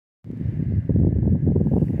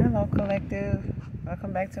Hello collective,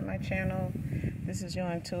 welcome back to my channel. This is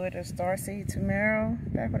your intuitive starseed Tamara,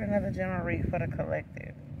 back with another general read for the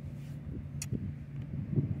collective.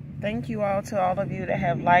 Thank you all to all of you that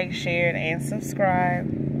have liked, shared, and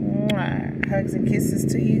subscribed. Mwah. Hugs and kisses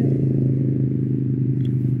to you.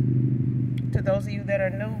 To those of you that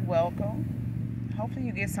are new, welcome. Hopefully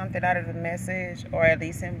you get something out of the message, or at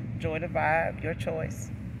least enjoy the vibe, your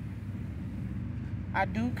choice. I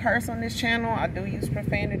do curse on this channel. I do use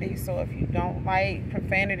profanity, so if you don't like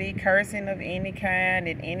profanity, cursing of any kind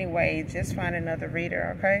in any way, just find another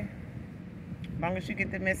reader, okay? As long as you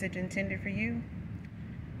get the message intended for you.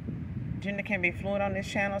 Gender can be fluid on this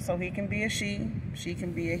channel, so he can be a she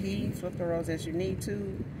can be a he. Flip the roles as you need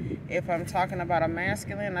to. If I'm talking about a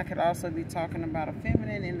masculine, I could also be talking about a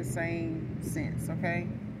feminine in the same sense, okay?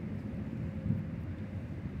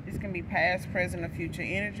 This can be past, present, or future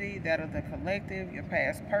energy. That of the collective, your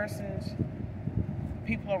past persons,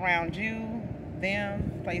 people around you,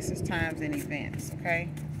 them, places, times, and events, okay?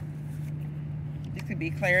 This could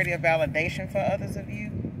be clarity or validation for others of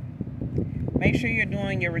you. Make sure you're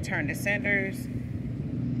doing your return to senders.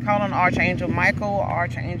 Call on Archangel Michael or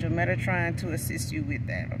Archangel Metatron to assist you with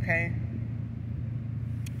that, okay?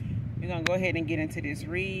 We're going to go ahead and get into this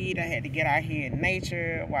read. I had to get out here in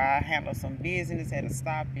nature while I handle some business. Had to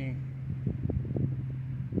stop and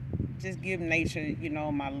just give nature, you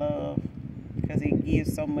know, my love, because it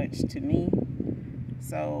gives so much to me.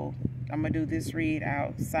 So I'm going to do this read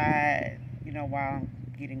outside, you know, while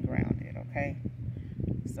I'm getting grounded, okay?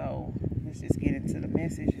 So let's just get into the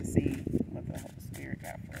message and see what the Holy Spirit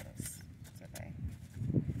got for us today.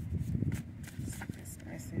 This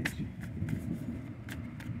message.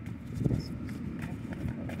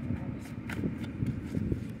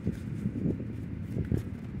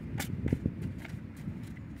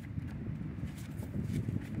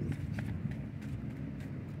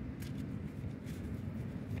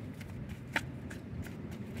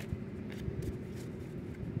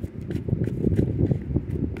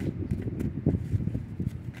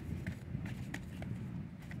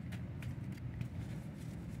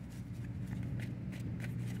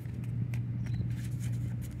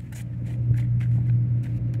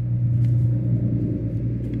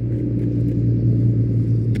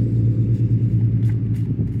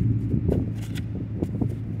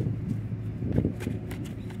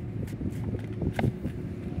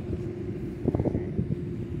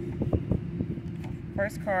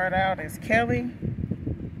 First card out is Kelly.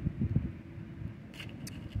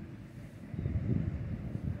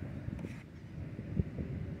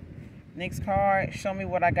 Next card, show me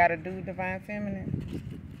what I gotta do, Divine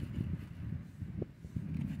Feminine.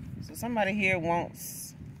 So somebody here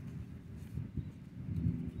wants,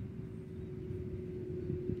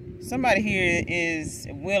 somebody here is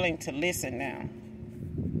willing to listen now.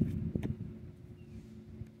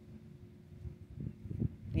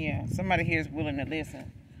 Yeah, somebody here is willing to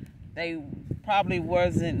listen. They probably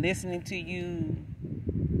wasn't listening to you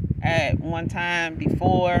at one time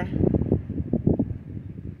before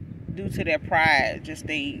due to their pride, just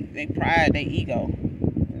they pride, their ego,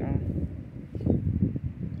 you know.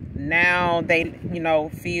 Now they, you know,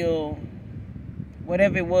 feel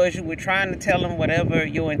whatever it was you were trying to tell them, whatever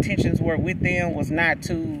your intentions were with them, was not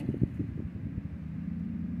to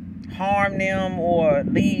harm them or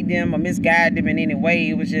lead them or misguide them in any way.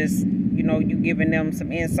 It was just, you know, you giving them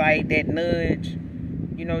some insight, that nudge,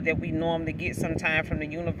 you know, that we normally get sometimes from the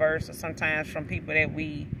universe, or sometimes from people that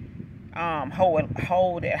we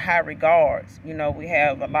hold at high regards. You know, we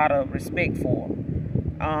have a lot of respect for,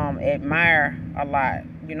 admire a lot,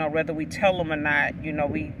 you know, whether we tell them or not. You know,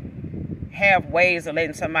 we have ways of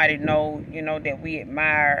letting somebody know, you know, that we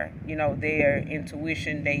admire, you know, their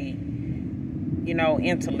intuition, they, you know,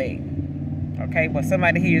 intellect. Okay, but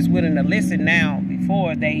somebody here is willing to listen now.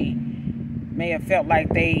 Before, they may have felt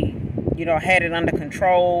like they, you know, had it under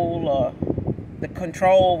control, or the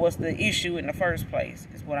control was the issue in the first place,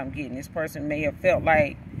 is what I'm getting. This person may have felt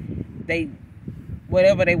like they,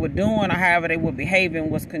 whatever they were doing or however they were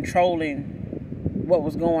behaving was controlling what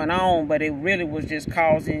was going on, but it really was just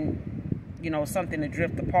causing, you know, something to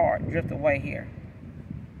drift apart, drift away here.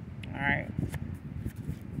 All right.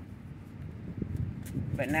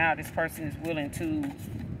 But now this person is willing to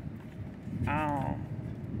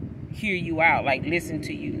hear you out, like listen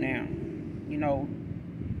to you now. You know,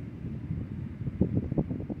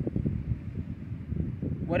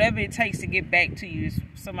 whatever it takes to get back to you, is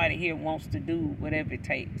somebody here wants to do whatever it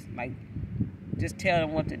takes. Like, just tell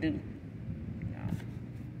them what to do.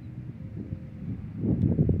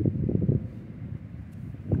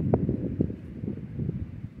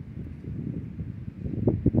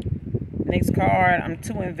 Next card, I'm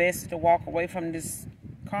too invested to walk away from this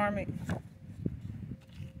karmic.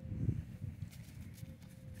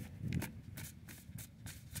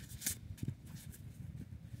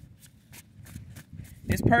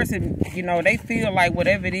 This person, you know, they feel like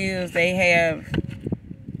whatever it is they have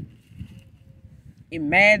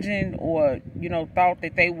imagined or, you know, thought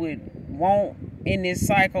that they would want in this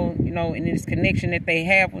cycle, you know, in this connection that they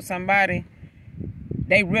have with somebody,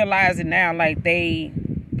 they realize it now, like they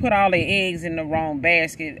put all their eggs in the wrong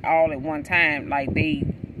basket all at one time. Like they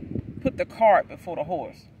put the cart before the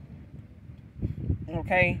horse.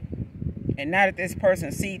 Okay? And now that this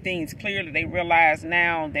person see things clearly, they realize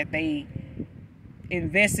now that they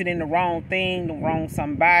invested in the wrong thing, the wrong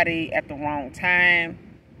somebody at the wrong time.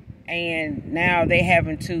 And now they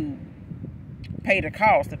having to pay the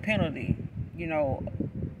cost, the penalty, you know,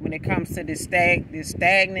 when it comes to this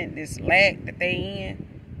stagnant, this lack that they in.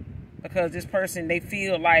 Because this person, they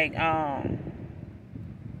feel like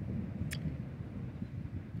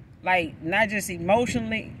not just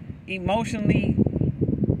emotionally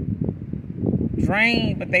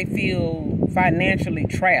drained, but they feel financially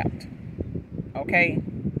trapped. Okay?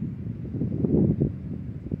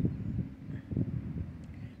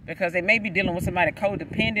 Because they may be dealing with somebody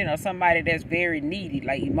codependent or somebody that's very needy,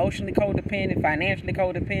 like emotionally codependent, financially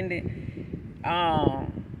codependent.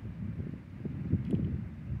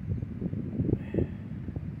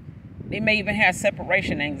 They may even have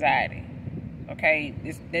separation anxiety. Okay,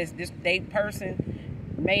 this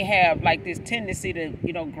person may have like this tendency to,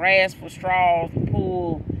 you know, grasp for straws,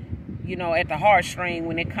 pull, you know, at the heartstring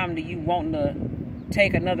when it come to you wanting to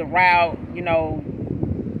take another route, you know,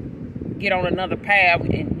 get on another path,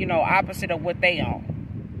 and, you know, opposite of what they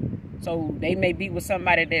on. So they may be with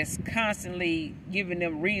somebody that's constantly giving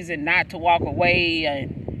them reason not to walk away,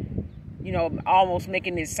 and, you know, almost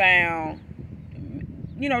making it sound,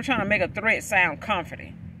 you know, trying to make a threat sound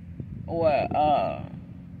comforting or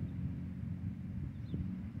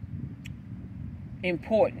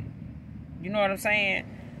important. You know what I'm saying?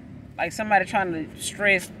 Like somebody trying to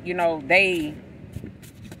stress, you know, they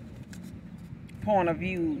point of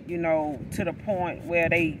view, you know, to the point where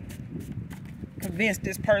they convince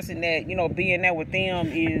this person that, you know, being there with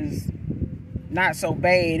them is not so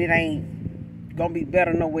bad. It ain't gonna be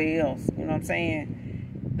better nowhere else. You know what I'm saying?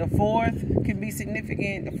 The 4th can be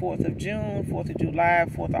significant. The 4th of June, 4th of July,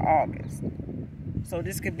 4th of August. So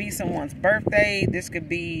this could be someone's birthday. This could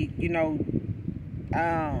be, you know,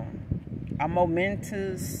 a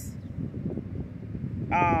momentous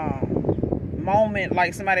moment.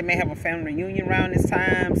 Like somebody may have a family reunion around this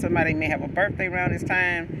time. Somebody may have a birthday around this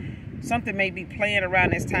time. Something may be playing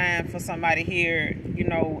around this time for somebody here, you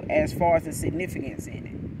know, as far as the significance in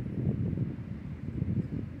it.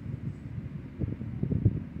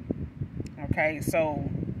 Okay, so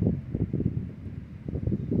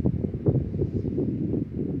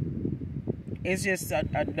it's just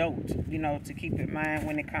a note, you know, to keep in mind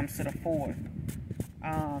when it comes to the 4th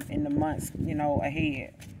in the months, you know,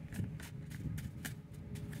 ahead.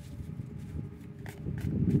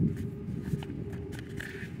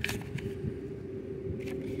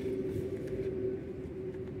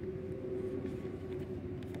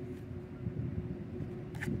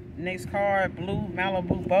 Next card, blue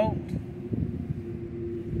Malibu boat.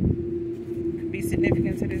 Could be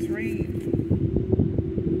significant to this read.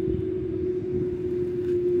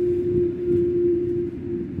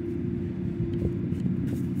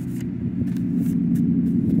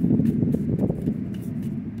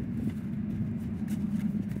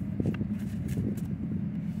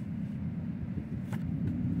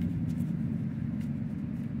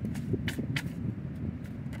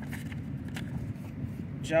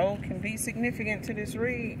 Joe can be significant to this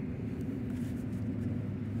read.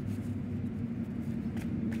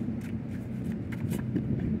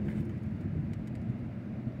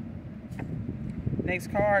 Next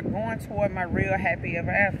card, going toward my real happy ever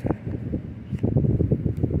after.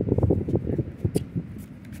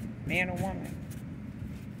 Man or woman.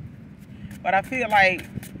 But I feel like,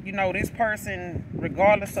 you know, this person,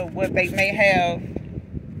 regardless of what they may have,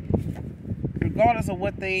 regardless of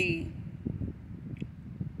what they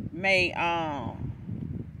may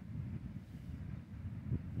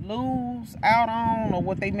lose out on, or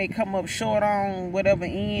what they may come up short on, whatever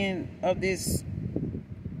end of this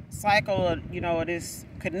cycle, or, you know, this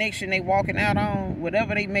connection they walking out on,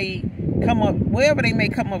 whatever they may come up, wherever they may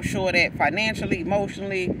come up short at, financially,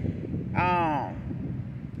 emotionally,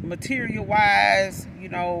 material wise, you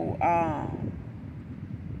know,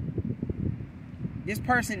 this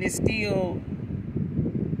person is still,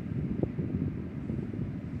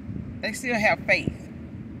 they still have faith.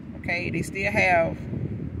 Okay, they still have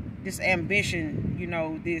this ambition, you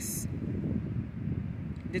know, this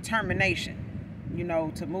determination, you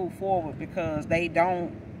know, to move forward, because they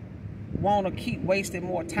don't want to keep wasting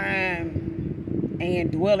more time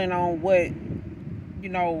and dwelling on what, you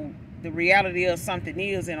know, the reality of something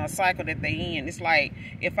is in a cycle that they in. It's like,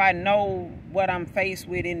 if I know what I'm faced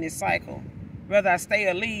with in this cycle, whether I stay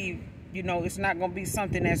or leave, you know, it's not going to be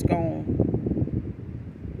something that's going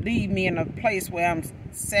to leave me in a place where I'm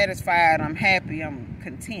satisfied, I'm happy, I'm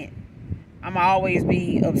content. I'm going to always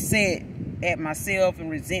be upset at myself and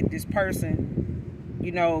resent this person,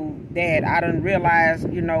 you know, that I done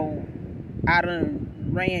realized, you know, I done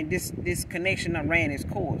ran this connection, I ran its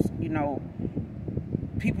course. You know,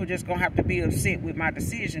 people just gonna have to be upset with my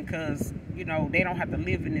decision, because, you know, they don't have to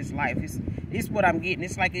live in this life. It's what I'm getting.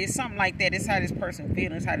 It's like, it's something like that. It's how this person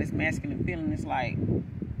feeling. It's how this masculine feeling. It's like,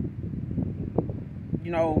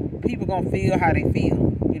 you know, people gonna feel how they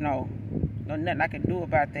feel. You know, no nothing I can do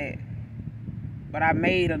about that. But I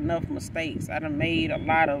made enough mistakes. I done made a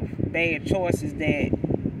lot of bad choices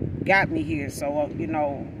that got me here. So, you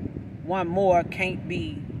know, one more can't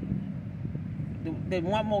be, the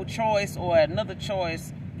one more choice or another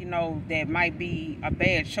choice, you know, that might be a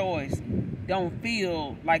bad choice, don't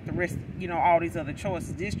feel like the rest, you know, all these other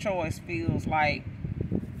choices. This choice feels like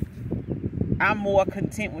I'm more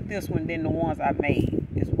content with this one than the ones I made,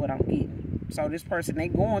 is what I'm getting. So this person, they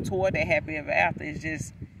going toward that happy ever after, is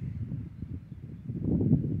just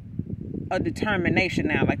a determination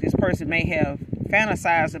now. Like, this person may have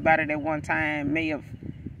fantasized about it at one time, may have,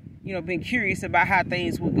 you know, been curious about how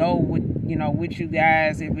things would go with, you know, with you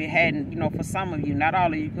guys if it hadn't, you know, for some of you, not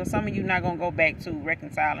all of you, because some of you not going to go back to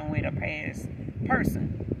reconciling with a past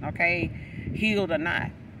person, okay, healed or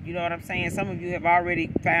not. You know what I'm saying? Some of you have already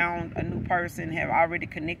found a new person, have already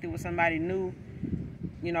connected with somebody new,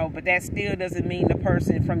 you know, but that still doesn't mean the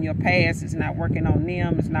person from your past is not working on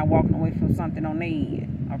them, is not walking away from something on their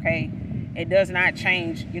end, okay? It does not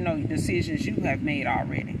change, you know, decisions you have made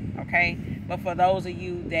already, okay? But for those of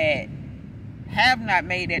you that have not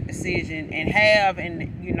made that decision and have,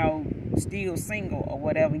 and, you know, still single or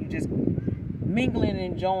whatever, you just mingling and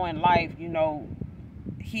enjoying life, you know,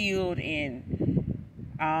 healed and,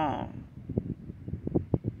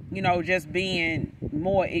 you know, just being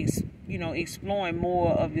more, you know, exploring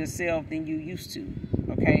more of yourself than you used to,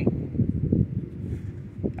 okay?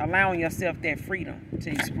 Allowing yourself that freedom to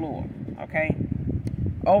explore, okay?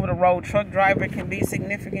 Over the road truck driver can be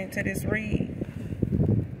significant to this read.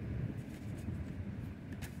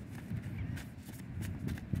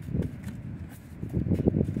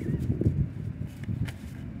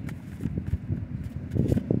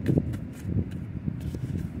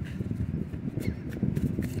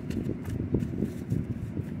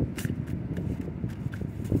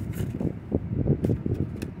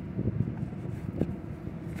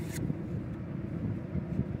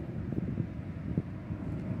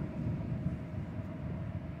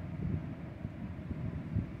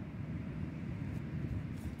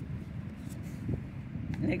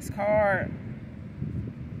 Next card,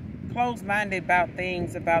 closed-minded about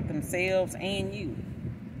things about themselves and you,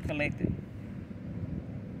 collective.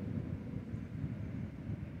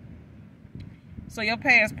 So your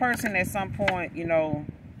past person at some point, you know,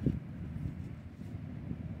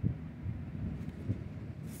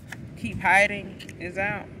 keep hiding is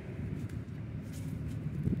out.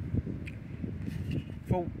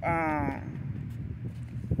 For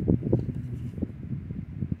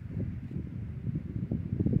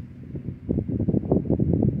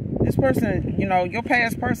this person, you know, your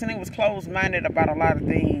past person, it was closed-minded about a lot of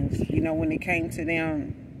things, you know, when it came to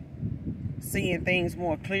them seeing things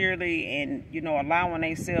more clearly and, you know, allowing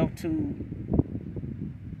themselves to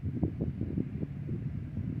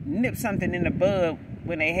nip something in the bud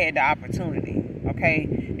when they had the opportunity, okay?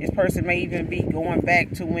 This person may even be going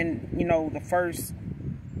back to when, you know, the first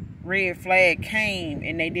red flag came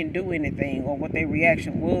and they didn't do anything, or what their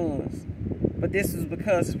reaction was. But this is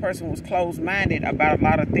because this person was closed-minded about a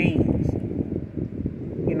lot of things,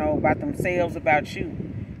 you know, about themselves, about you.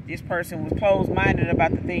 This person was closed-minded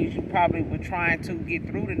about the things you probably were trying to get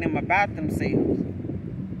through to them about themselves,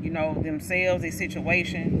 you know, themselves, their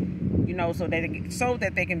situation, you know, so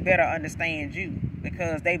that they can better understand you,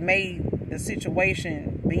 because they made the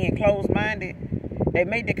situation, being closed-minded, they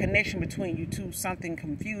made the connection between you two something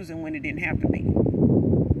confusing when it didn't have to be,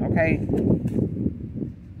 okay?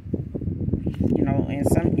 You know, and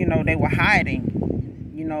some, you know, they were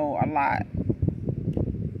hiding, you know, a lot.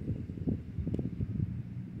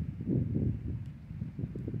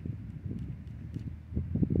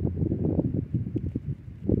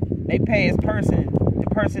 They past person, the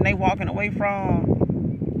person they walking away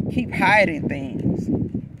from, keep hiding things.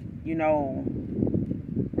 you know,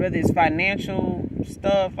 whether it's financial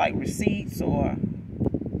stuff like receipts or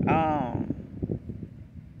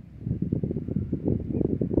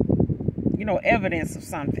you know, evidence of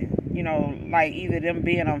something, you know, like either them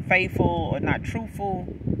being unfaithful or not truthful,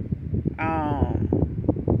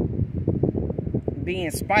 being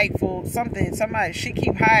spiteful, something, somebody, she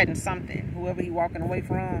keep hiding something. Whoever he walking away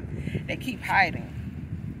from, they keep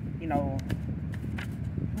hiding, you know,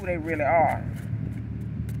 who they really are,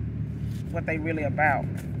 what they really about.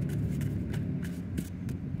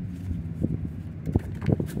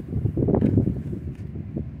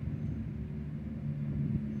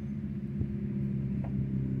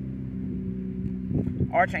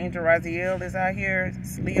 Archangel Raziel is out here.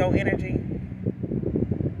 It's Leo energy.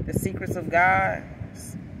 The secrets of God.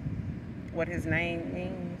 What his name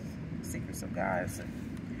means. Secrets of God.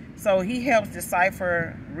 So he helps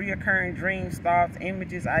decipher reoccurring dreams, thoughts,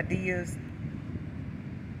 images, ideas.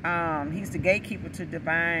 He's the gatekeeper to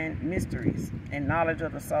divine mysteries and knowledge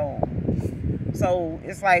of the soul. So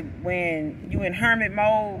it's like when you in hermit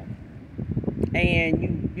mode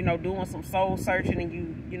and you know, doing some soul searching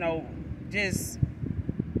and you know, just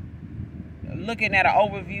looking at an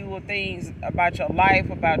overview of things about your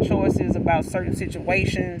life, about choices, about certain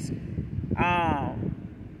situations,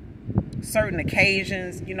 certain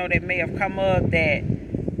occasions, you know, that may have come up that,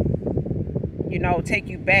 you know, take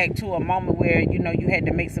you back to a moment where, you know, you had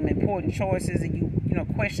to make some important choices and you know,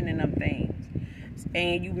 questioning them things.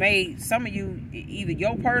 And you made, some of you, either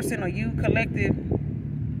your person or you collective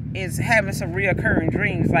is having some reoccurring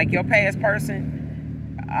dreams, like your past person,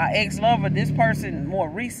 ex-lover, this person more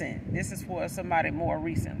recent. This is for somebody more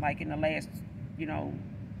recent, like in the last, you know,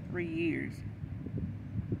 3 years.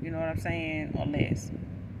 You know what I'm saying? Or less.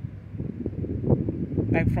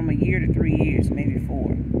 Like from a year to 3 years, maybe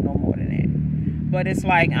 4. No more than that. But it's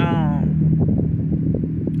like,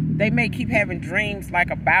 they may keep having dreams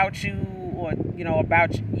like about you, or, you know,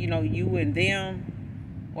 about, you know, you and them,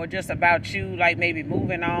 or just about you, like maybe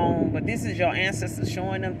moving on. But this is your ancestors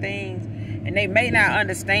showing them things. And they may not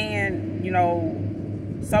understand, you know,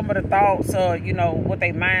 some of the thoughts or, you know, what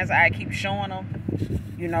their mind's eye keep showing them,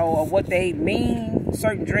 you know, or what they mean.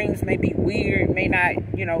 Certain dreams may be weird, may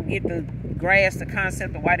not, you know, get the grasp the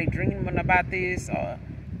concept of why they dreaming about this, or,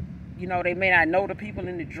 you know, they may not know the people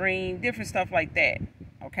in the dream, different stuff like that,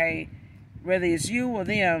 okay? Whether it's you or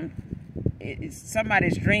them, it's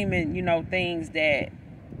somebody's dreaming, you know, things that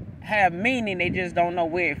have meaning, they just don't know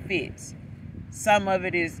where it fits. Some of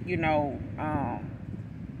it is, you know,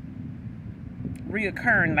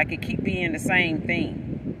 reoccurring, like it keep being the same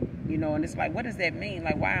thing, you know, and it's like, what does that mean?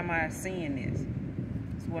 Like, why am I seeing this?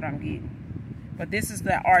 That's what I'm getting. But this is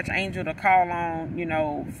the archangel to call on, you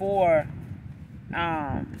know, for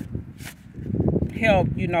help,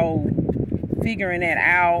 you know, figuring that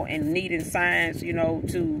out and needing signs, you know,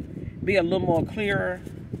 to be a little more clearer.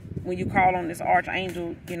 When you call on this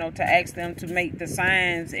archangel, you know, to ask them to make the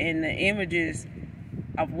signs and the images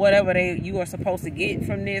of whatever you are supposed to get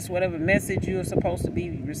from this, whatever message you are supposed to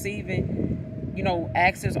be receiving, you know,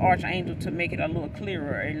 ask this archangel to make it a little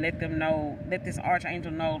clearer and let them know, let this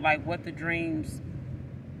archangel know, like, what the dreams,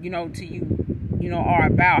 you know, to you, you know, are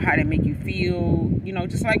about, how they make you feel, you know,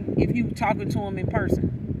 just like if you talking to them in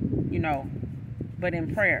person, you know, but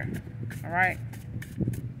in prayer, all right?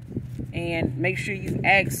 And make sure you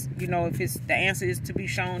ask, you know, if it's the answer is to be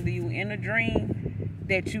shown to you in a dream,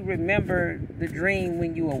 that you remember the dream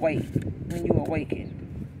when you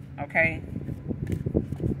awaken, okay?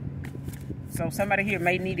 So somebody here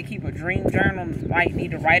may need to keep a dream journal, like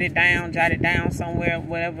need to write it down, jot it down somewhere,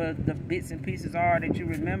 whatever the bits and pieces are that you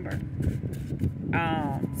remember,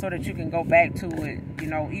 so that you can go back to it, you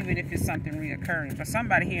know, even if it's something reoccurring. But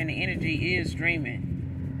somebody here in the energy is dreaming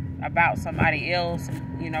about somebody else,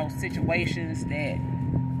 you know, situations that,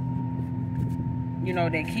 you know,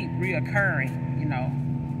 that keep reoccurring, you know.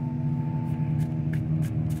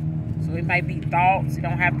 So it might be thoughts. It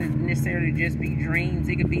don't have to necessarily just be dreams.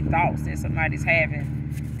 It could be thoughts that somebody's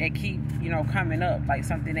having that keep, you know, coming up, like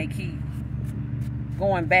something they keep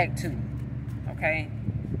going back to, okay?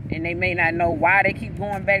 And they may not know why they keep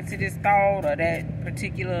going back to this thought or that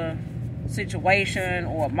particular situation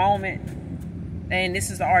or moment. And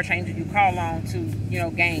this is the archangel you call on to, you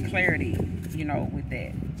know, gain clarity, you know, with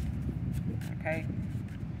that. Okay?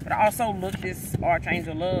 But I also look this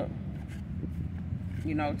archangel up,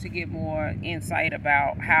 you know, to get more insight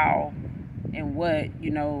about how and what,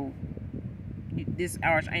 you know, this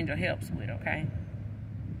archangel helps with, okay?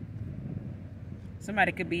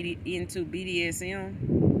 Somebody could be into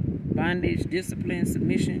BDSM, bondage, discipline,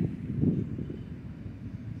 submission.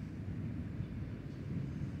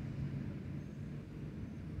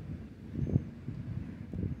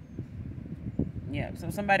 Yeah, so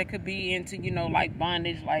somebody could be into, like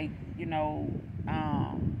bondage, like,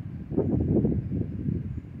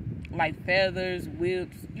 like feathers,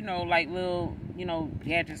 whips, like little,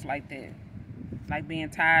 gadgets like that. Like being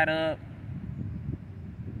tied up.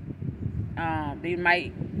 They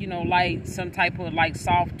might, like some type of like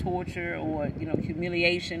soft torture or,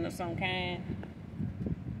 humiliation of some kind.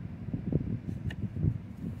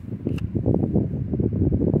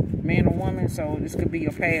 Man or woman, so this could be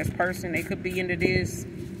your past person. They could be into this.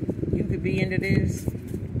 You could be into this.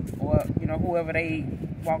 Or, whoever they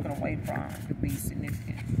walking away from could be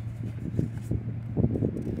significant.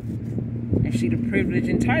 And she the privileged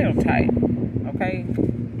and title type. Okay?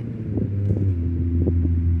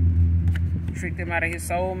 Tricked him out of his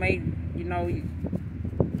soulmate,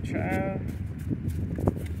 child.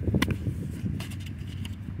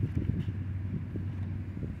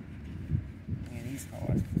 Man, these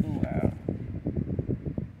cards flew out.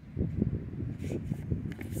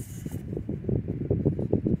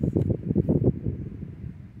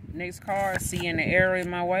 Next card, seeing the error in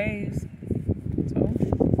my ways. So,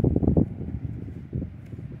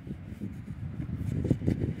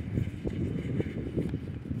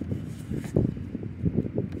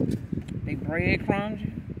 they breadcrumbs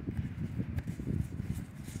you.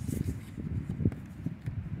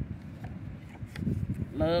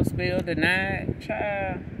 Love spell denied,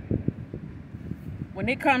 child. When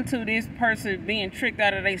it comes to this person being tricked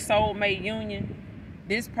out of their soulmate union,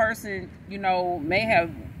 this person, may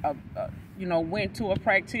have, went to a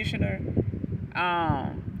practitioner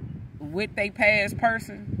with their past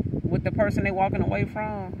person, with the person they walking away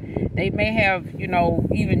from. They may have,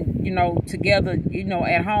 even, together,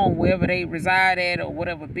 at home, wherever they reside at, or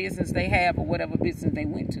whatever business they have, or whatever business they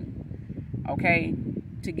went to, okay,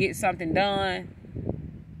 to get something done.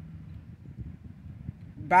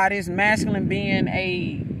 By this masculine being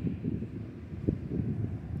a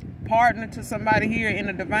partner to somebody here in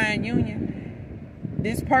a divine union,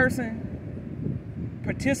 this person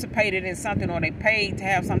participated in something, or they paid to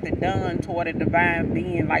have something done toward a divine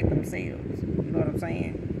being like themselves. You know what I'm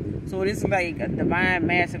saying? So it's like a divine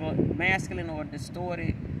masculine or a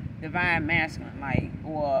distorted divine masculine, like,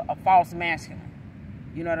 or a false masculine.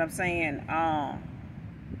 You know what I'm saying?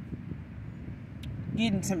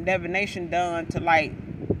 Getting some divination done to like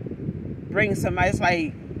bring somebody. It's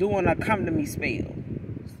like doing a come to me spell,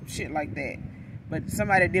 shit like that. But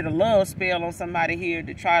somebody did a love spell on somebody here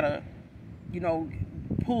to try to,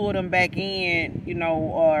 pull them back in,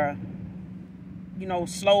 or,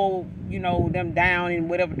 slow, them down in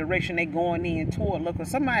whatever direction they going in toward. Look, or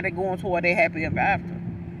somebody going toward their happy ever after.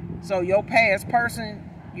 So your past person,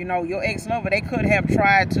 your ex-lover, they could have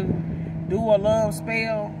tried to do a love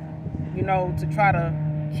spell, to try to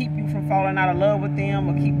keep you from falling out of love with them,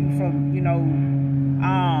 or keep you from,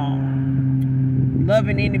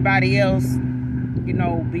 loving anybody else,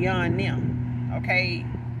 beyond them, okay?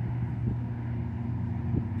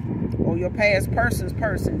 Or your past person's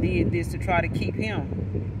person did this to try to keep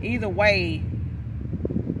him. Either way,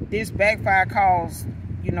 this backfire caused,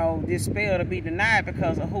 this spell to be denied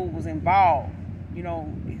because of who was involved,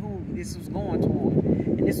 who this was going toward.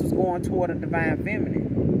 And this was going toward a divine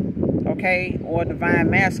feminine, okay, or divine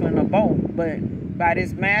masculine, or both. But by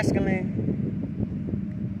this masculine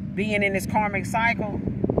being in this karmic cycle,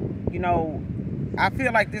 I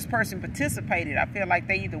feel like this person participated. I feel like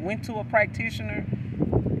they either went to a practitioner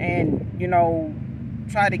and,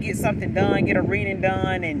 tried to get something done, get a reading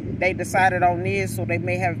done, and they decided on this, or they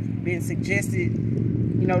may have been suggested,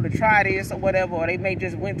 to try this or whatever, or they may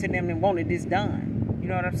just went to them and wanted this done. You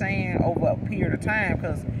know what I'm saying? Over a period of time,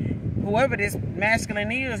 because whoever this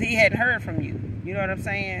masculine is, he hadn't heard from you. You know what I'm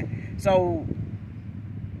saying? So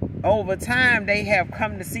over time, they have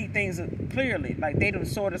come to see things clearly. Like they done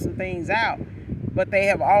sorted some things out, but they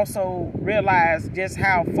have also realized just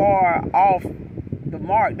how far off the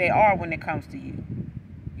mark they are when it comes to you.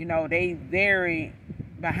 They very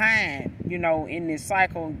behind, in this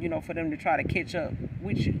cycle, for them to try to catch up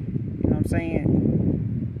with you. You know what I'm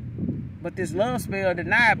saying? But this love spell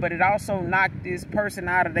denied, but it also knocked this person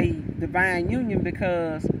out of their divine union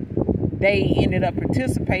because they ended up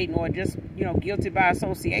participating, or just, guilty by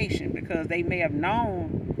association, because they may have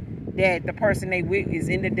known that the person they with is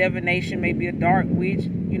into divination, maybe a dark witch,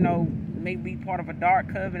 maybe part of a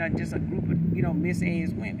dark coven, or just a group of,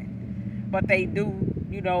 mis-aged women. But they do,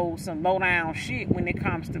 some low-down shit when it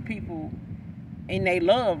comes to people in their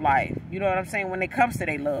love life. You know what I'm saying? When it comes to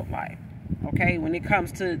their love life. Okay? When it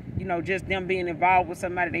comes to, just them being involved with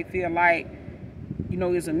somebody they feel like,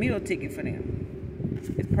 is a meal ticket for them.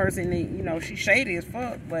 This person, she shady as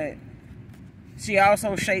fuck, but She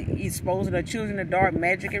also exposing her children to dark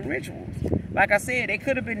magic and rituals. Like I said, they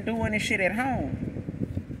could have been doing this shit at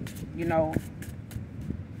home, you know,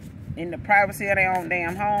 in the privacy of their own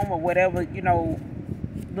damn home or whatever, you know,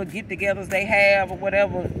 the get-togethers they have or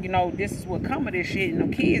whatever. You know, this is what come of this shit,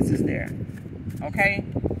 and the kids is there, okay?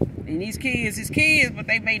 And these kids is kids, but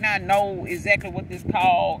they may not know exactly what this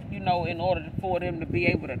called, you know, in order for them to be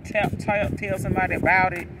able to tell somebody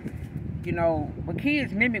about it. You know, but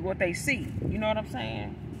kids mimic what they see. You know what I'm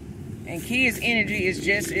saying? And kids' energy is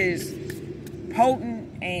just as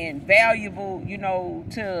potent and valuable, you know,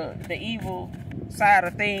 to the evil side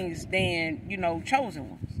of things than, you know,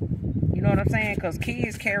 chosen ones. You know what I'm saying? Because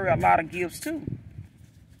kids carry a lot of gifts too.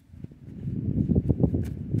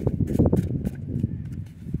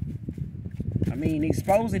 I mean,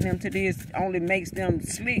 exposing them to this only makes them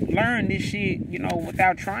learn this shit, you know,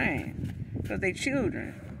 without trying. Because they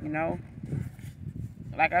children, you know.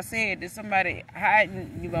 Like I said, there's somebody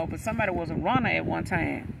hiding, you know, but somebody was a runner at one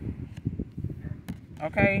time.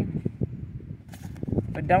 Okay?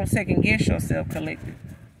 But don't second guess yourself, collective.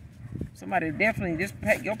 Somebody definitely,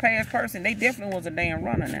 your past person, they definitely was a damn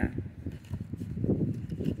runner now.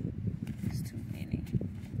 It's too many.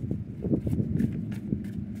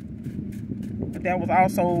 But that was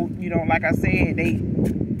also, you know, like I said,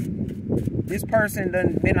 this person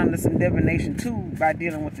done been under some divination too by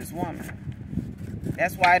dealing with this woman.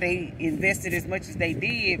 That's why they invested as much as they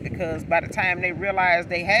did, because by the time they realized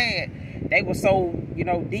they were so, you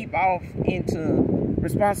know, deep off into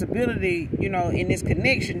responsibility, you know, in this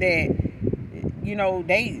connection that, you know,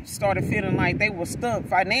 they started feeling like they were stuck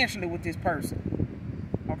financially with this person.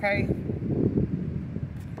 Okay?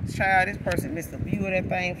 Child, this person missed the view of that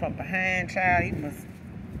thing from behind. Child, he must...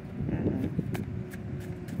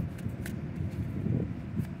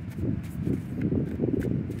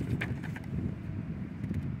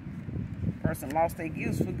 Person lost their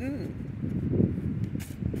gifts for good.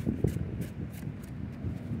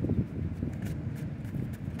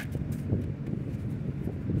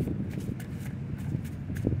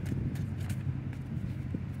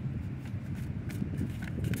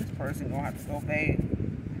 This person gonna have to go back.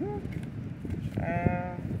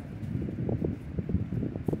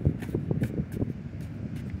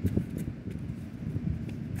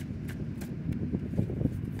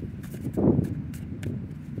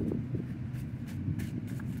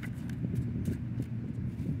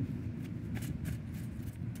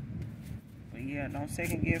 Yeah, don't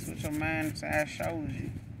second guess what your mind side shows you.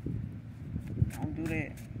 Don't do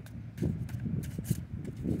that.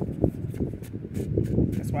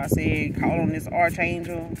 That's why I said call on this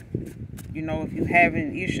archangel. You know, if you're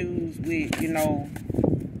having issues with, you know,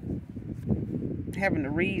 having to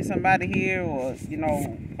read somebody here, or, you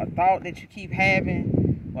know, a thought that you keep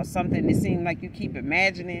having, or something that seems like you keep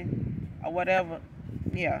imagining, or whatever.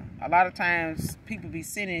 Yeah, a lot of times people be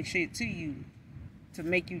sending shit to you to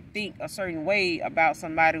make you think a certain way about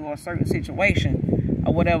somebody or a certain situation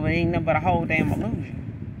or whatever. It ain't nothing but a whole damn illusion.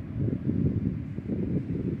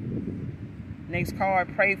 Next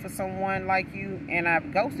card, pray for someone like you and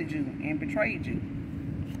I've ghosted you and betrayed you.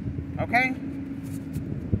 Okay?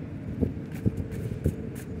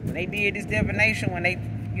 When they did this divination, when they,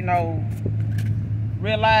 you know,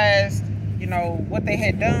 realized, you know, what they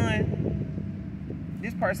had done,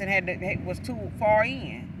 this person was too far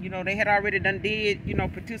in. You know, they had already you know,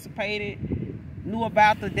 participated, knew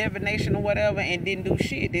about the divination or whatever, and didn't do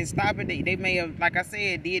shit. Didn't stop it. They may have, like I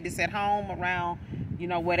said, did this at home around, you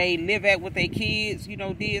know, where they live at with their kids. You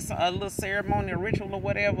know, did a little ceremony or ritual or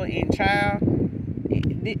whatever. And child,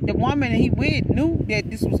 the woman he with knew that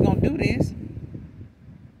this was gonna do this,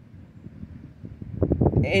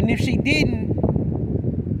 and if she didn't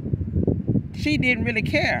really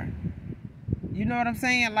care. You know what I'm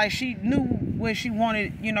saying? Like, she knew what she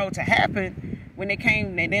wanted, you know, to happen when it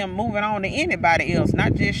came to them moving on to anybody else,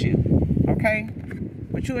 not just you. Okay?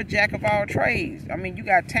 But you're a jack of all trades. I mean, you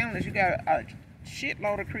got talents. You got a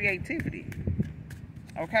shitload of creativity.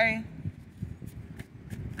 Okay?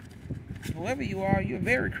 Whoever you are, you're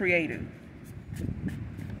very creative.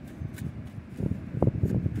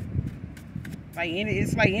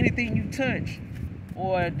 It's like anything you touch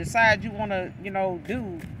or decide you want to, you know,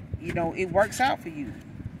 do, you know, it works out for you.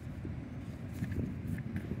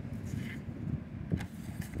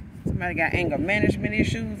 Somebody got anger management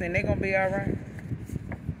issues and they're going to be all right.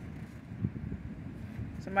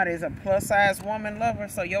 Somebody is a plus size woman lover,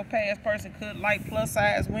 so your past person could like plus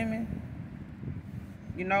size women.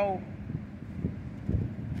 You know,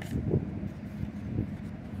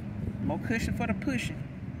 more cushion for the pushing.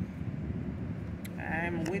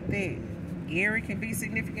 I'm with that. Gary can be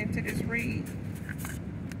significant to this read.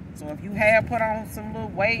 So if you have put on some little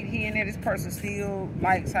weight here and there, this person still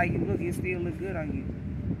likes how you look. It still look good on you.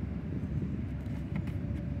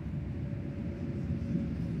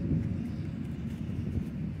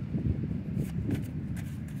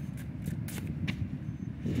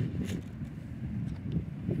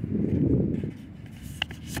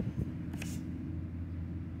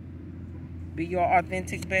 Be your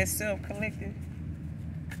authentic best self, collective.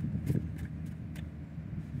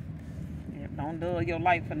 Yeah, don't dull your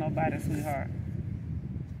life for nobody, sweetheart.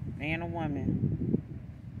 Man or woman.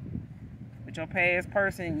 But your past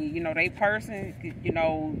person, you know, they person, you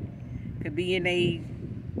know, could be in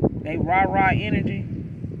they rah-rah energy.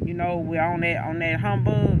 You know, we're on that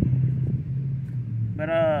humbug. But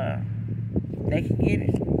they can get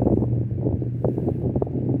it.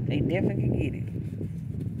 They definitely can get it.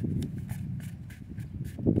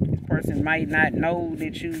 Person might not know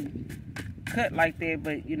that you cut like that,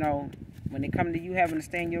 but you know, when it comes to you having to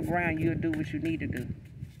stand your ground, you'll do what you need to do.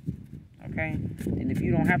 Okay? And if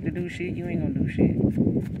you don't have to do shit, you ain't gonna do shit.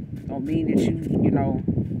 Don't mean that you know,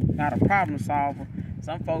 not a problem solver.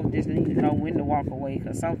 Some folks just need to know when to walk away,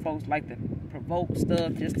 because some folks like to provoke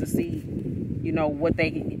stuff just to see, you know, what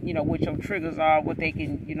they can, you know, what your triggers are, what they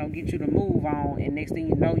can, you know, get you to move on. And next thing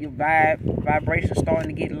you know, your vibration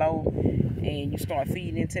starting to get low, and you start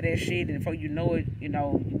feeding into that shit, and before you know it, you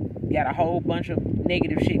know, you got a whole bunch of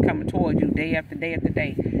negative shit coming towards you day after day after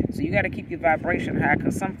day. So you got to keep your vibration high,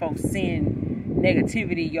 because some folks send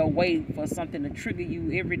negativity your way for something to trigger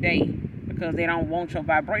you every day, because they don't want your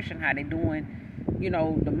vibration high. They're doing, you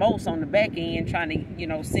know, the most on the back end, trying to, you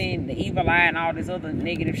know, send the evil eye and all this other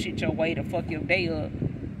negative shit your way to fuck your day up.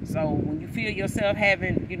 So when you feel yourself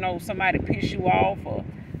having, you know, somebody piss you off, or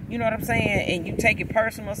you know what I'm saying, and you take it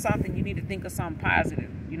personal or something, you need to think of something positive.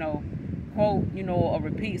 You know, quote, you know, or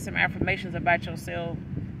repeat some affirmations about yourself,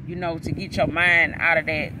 you know, to get your mind out of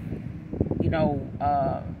that, you know,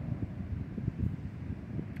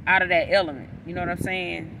 out of that element. You know what I'm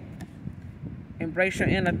saying? Embrace your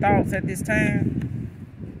inner thoughts at this time.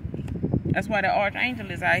 That's why the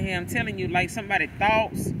archangel is out here. I'm telling you, like, somebody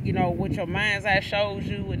thoughts, you know, what your mind's eye shows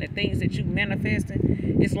you and the things that you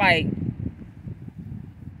manifesting. It's like,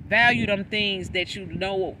 value them things that you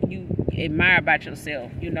know you admire about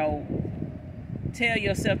yourself. You know, tell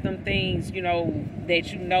yourself them things, you know,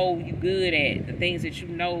 that you know you good at, the things that you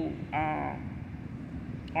know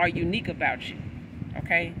are unique about you.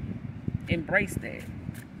 Okay? Embrace that.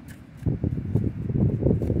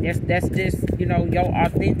 That's just, you know, your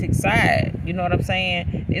authentic side. You know what I'm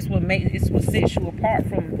saying? It's what sets you apart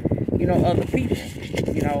from, you know, other people.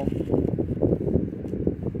 You know.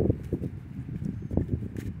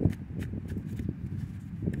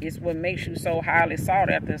 It's what makes you so highly sought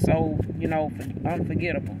after, so, you know,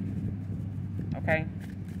 unforgettable. Okay?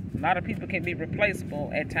 A lot of people can be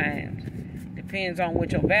replaceable at times. Depends on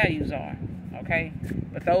what your values are. Okay?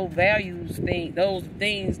 But those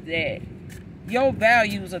things that your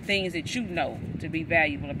values are things that you know to be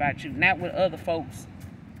valuable about you, not what other folks,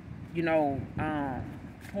 you know,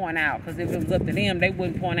 point out. Because if it was up to them, they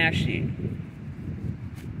wouldn't point out shit.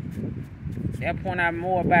 They'll point out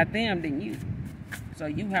more about them than you. So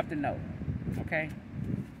you have to know, okay?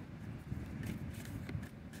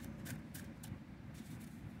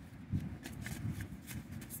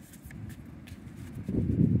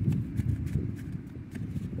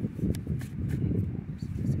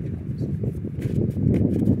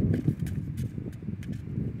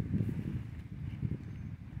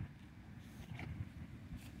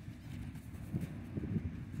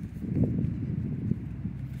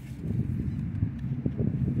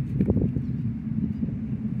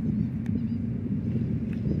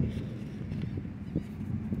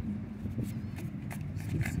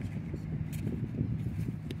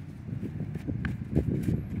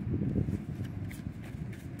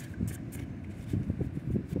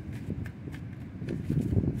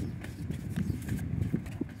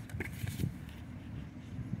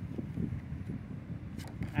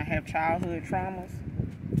 Have childhood traumas.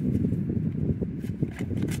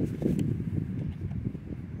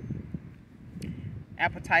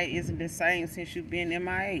 Appetite isn't the same since you've been MIA.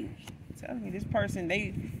 I'm telling you, this person,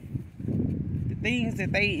 the things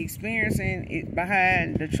that they experiencing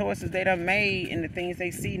behind the choices they done made and the things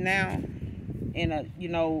they see now, and you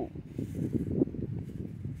know,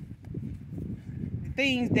 the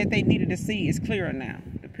things that they needed to see is clearer now.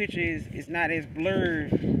 The picture is not as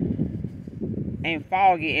blurred and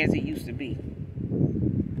foggy as it used to be.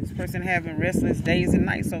 This person having restless days and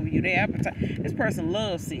nights over you. Their appetite. This person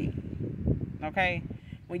lovesick. Okay?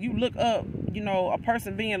 When you look up, you know, a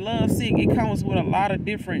person being lovesick, it comes with a lot of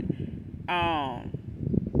different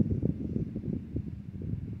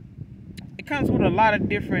it comes with a lot of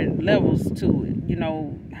different levels to it, you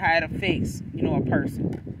know, how it affects, you know, a person.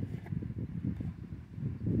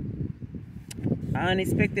 An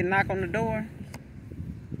unexpected knock on the door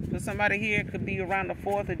for somebody here could be around the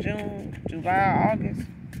 4th of June, July, August.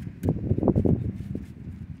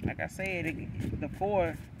 Like I said, the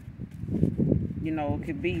 4th, you know,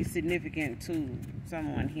 could be significant to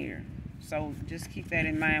someone here. So just keep that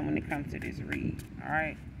in mind when it comes to this read, all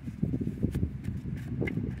right?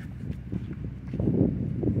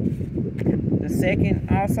 The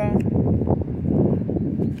 2nd also.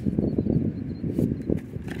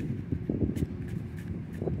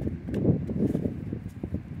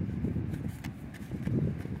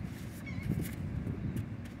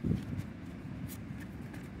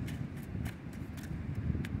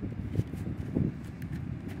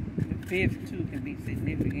 The 5th too can be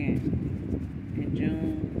significant in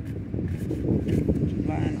June,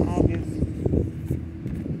 July, and August.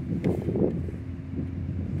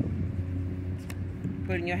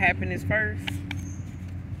 Putting your happiness first,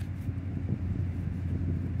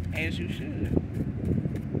 as you should.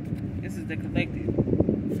 This is the collective.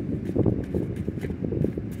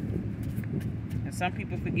 And some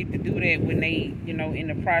people forget to do that when they, you know, in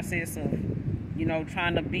the process of, you know,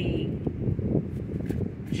 trying to be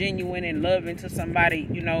genuine and loving to somebody,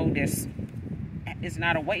 you know, that's is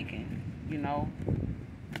not awakened, you know.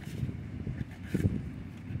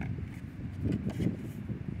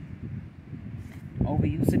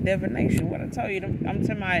 Overuse of divination. What I tell you, I'm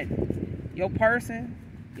talking about your person,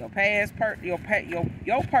 your past your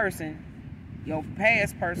person, your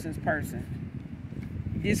past person's person.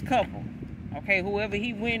 This couple, okay, whoever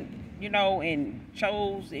he went, you know, and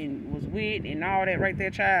chose and was with and all that right there,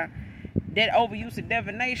 child. That overuse of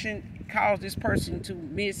divination caused this person to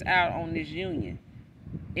miss out on this union.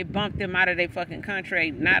 It bumped them out of their fucking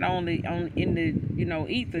contract, not only in the, you know,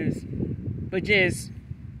 ethers, but just,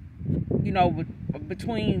 you know,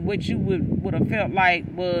 between what you would have felt like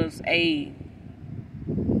was a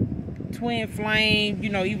twin flame, you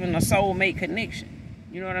know, even a soulmate connection.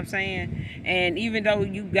 You know what I'm saying? And even though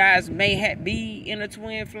you guys may be in a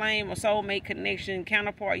twin flame or soulmate connection,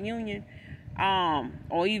 counterpart union,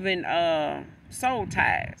 or even soul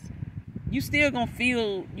ties, you still gonna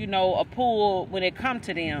feel, you know, a pull when it come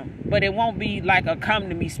to them, but it won't be like a come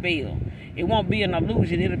to me spell. It won't be an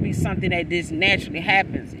illusion. It'll be something that just naturally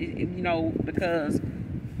happens, you know, because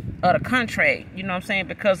of the contract, you know what I'm saying,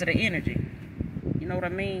 because of the energy. You know what I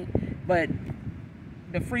mean? But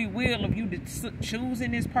the free will of you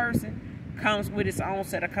choosing this person comes with its own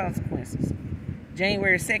set of consequences.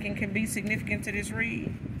 January 2nd can be significant to this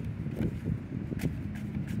read.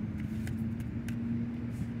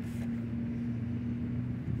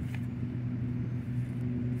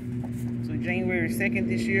 January 2nd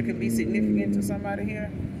this year could be significant to somebody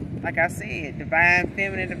here. Like I said, divine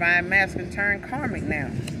feminine, divine masculine turn karmic now.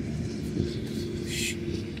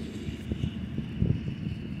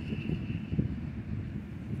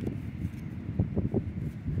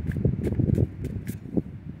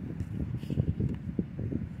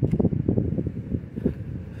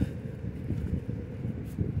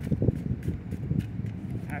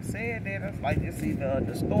 I said that it's like it's either a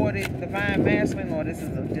distorted divine masculine or this is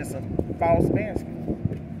just a false masculine.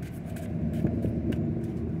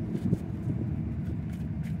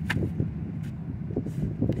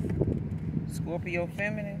 Scorpio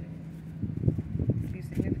feminine be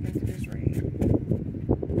significant to this read.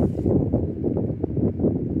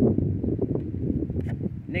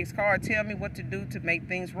 Next card, tell me what to do to make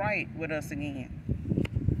things right with us again.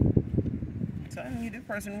 I'm telling you, this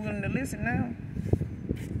person willing to listen now.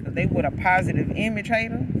 Because they with a positive image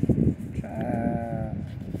hater.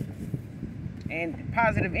 And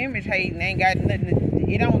positive image hating ain't got nothing to,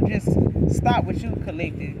 it don't just stop with you,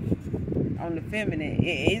 collective, on the feminine.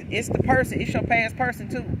 It's the person, it's your past person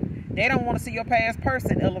too. They don't want to see your past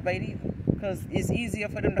person elevate either, because it's easier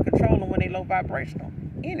for them to control them when they low vibrational.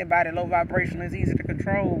 Anybody low vibrational is easy to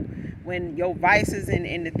control when your vices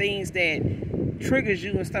and the things that triggers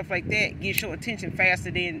you and stuff like that gets your attention faster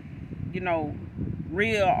than, you know,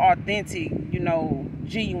 real, authentic, you know,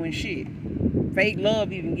 genuine shit. Fake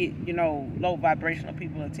love even get, you know, low vibrational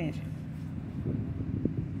people attention.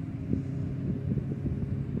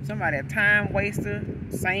 Somebody a time waster,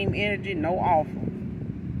 same energy, no offer.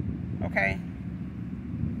 Okay?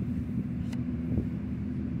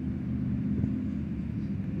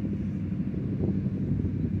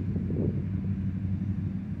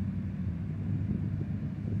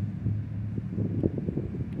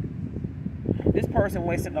 This person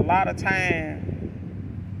wasted a lot of time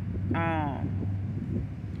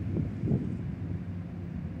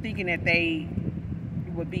thinking that they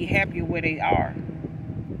would be happier where they are.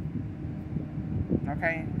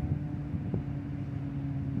 Okay?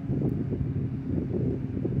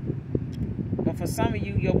 But for some of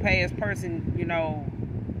you, your past person, you know,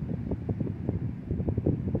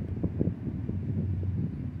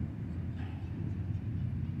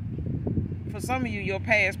 for some of you, your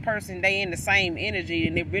past person, they in the same energy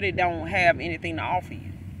and they really don't have anything to offer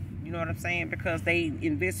you. You know what I'm saying? Because they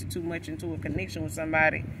invested too much into a connection with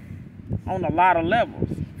somebody on a lot of levels.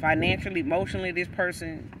 Financially, emotionally, this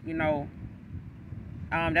person, you know,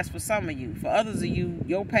 that's for some of you. For others of you,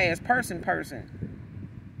 your past person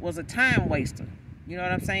was a time waster. You know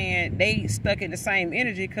what I'm saying? They stuck in the same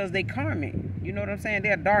energy because they karmic. You know what I'm saying?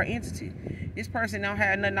 They're a dark entity. This person don't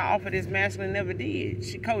have nothing to offer this masculine never did.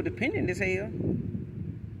 She codependent as hell.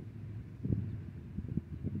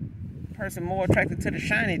 Person more attracted to the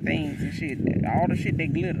shiny things and shit. All the shit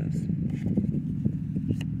that glitters.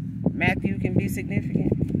 Matthew can be significant.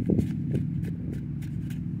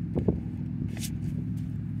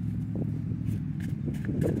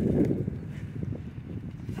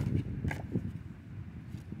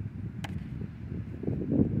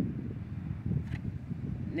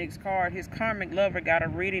 Next card, his karmic lover got a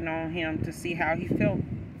reading on him to see how he felt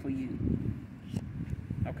for you.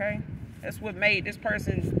 Okay? That's what made this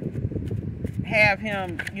person have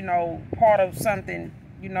him, you know, part of something,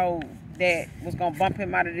 you know, that was going to bump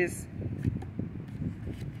him out of this,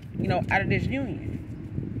 you know, out of this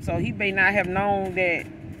union. So he may not have known that,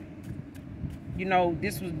 you know,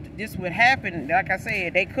 this would happen. Like I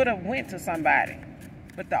said, they could have went to somebody.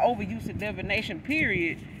 But the overuse of divination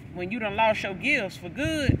period, when you done lost your gifts for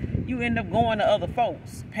good, you end up going to other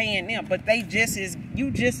folks, paying them. But you just as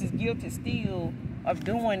guilty still of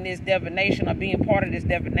doing this divination or being part of this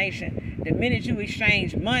divination. The minute you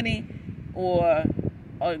exchange money or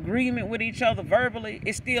agreement with each other verbally,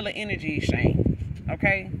 it's still an energy exchange.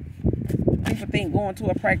 Okay? People think going to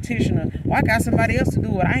a practitioner, well, I got somebody else to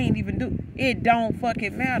do it. I ain't even do it. It don't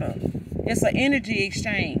fucking matter. It's an energy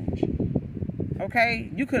exchange.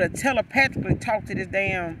 Okay? You could have telepathically talked to this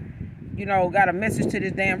damn, you know, got a message to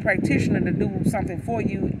this damn practitioner to do something for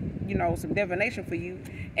you, you know, some divination for you.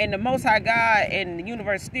 And the Most High God and the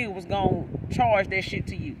universe still was going to charge that shit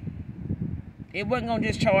to you. It wasn't going to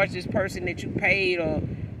just charge this person that you paid or,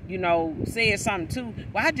 you know, said something to.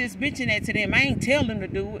 Well, I just mentioned that to them. I ain't tell them to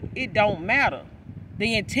do it. It don't matter.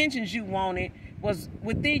 The intentions you wanted was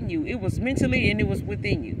within you. It was mentally and it was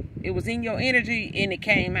within you. It was in your energy and it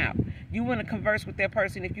came out. You wouldn't converse with that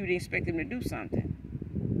person if you didn't expect them to do something.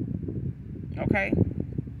 Okay?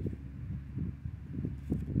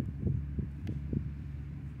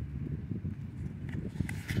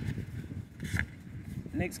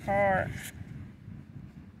 Next card.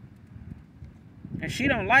 And she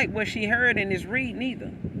don't like what she heard in this read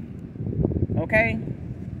neither. Okay?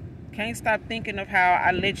 Can't stop thinking of how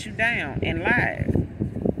I let you down and lied.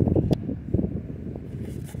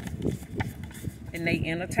 And they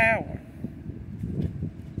in a tower.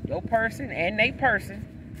 Your person and they person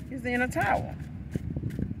is in a tower.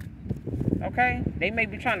 Okay? They may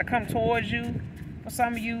be trying to come towards you. For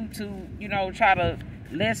some of you to, you know, try to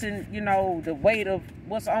lessen, you know, the weight of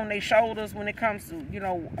what's on their shoulders when it comes to, you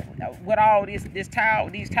know, what all these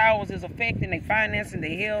towers is affecting their finances,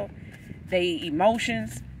 their health, their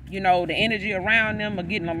emotions, you know, the energy around them are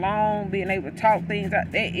getting along, being able to talk things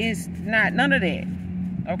out. There is not none of that.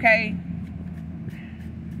 Okay?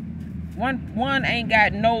 One ain't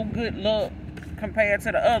got no good luck compared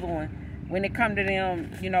to the other one when it come to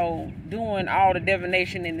them, you know, doing all the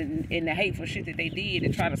divination and the hateful shit that they did to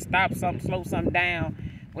try to stop something, slow something down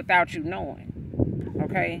without you knowing.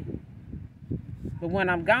 Okay? But when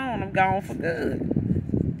I'm gone for good.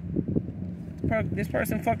 This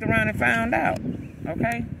person fucked around and found out.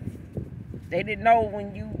 Okay? They didn't know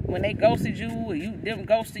when they ghosted you or them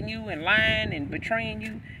ghosting you and lying and betraying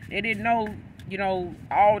you. They didn't know, you know,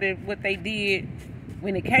 all that what they did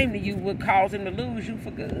when it came to you would cause them to lose you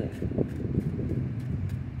for good.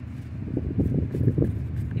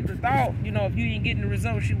 You'd have thought, you know, if you ain't getting the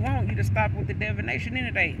results you want, you'd have stopped with the divination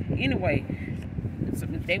anyway. So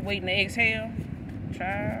they waiting to exhale.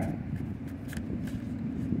 Child.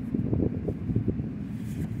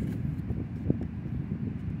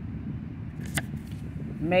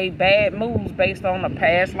 Made bad moves based on a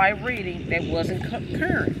past life reading that wasn't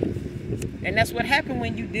current. And that's what happened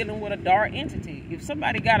when you're dealing with a dark entity. If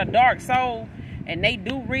somebody got a dark soul and they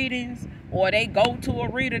do readings, or they go to a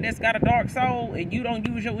reader that's got a dark soul and you don't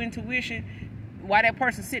use your intuition, while that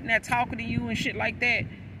person sitting there talking to you and shit like that,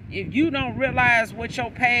 if you don't realize what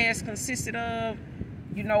your past consisted of,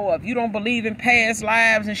 You know, if you don't believe in past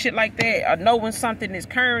lives and shit like that, or knowing something is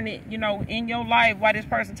current, you know, in your life while this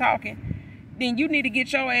person talking, then you need to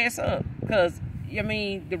get your ass up. Because, I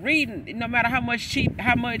mean, the reading, no matter how much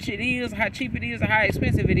it is, how cheap it is, or how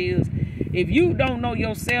expensive it is, if you don't know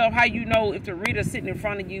yourself, how you know if the reader sitting in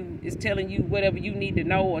front of you is telling you whatever you need to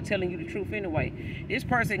know or telling you the truth anyway? This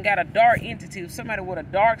person got a dark entity, somebody with a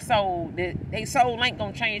dark soul, that their soul ain't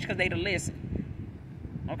gonna change because they to listen.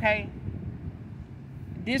 Okay?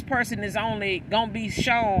 This person is only gonna be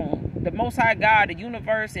shown, the Most High God, the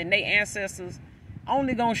universe, and their ancestors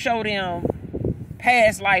only gonna show them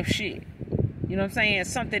past life shit. You know what I'm saying?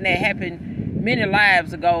 Something that happened many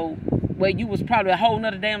lives ago where you was probably a whole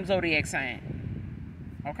nother damn zodiac sign.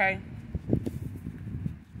 Okay?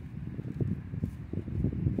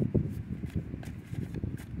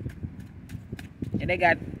 And they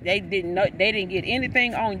didn't get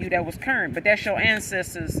anything on you that was current, but that's your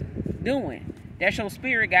ancestors doing. That's your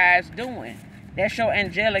spirit guides doing. That's your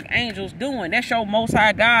angelic angels doing. That's your Most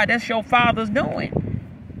High God. That's your fathers doing.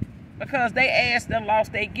 Because they asked them,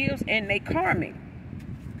 lost their gifts, and they karmic.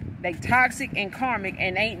 They toxic and karmic,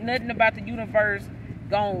 and ain't nothing about the universe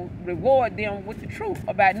gonna reward them with the truth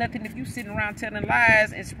about nothing if you sitting around telling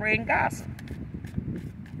lies and spreading gossip.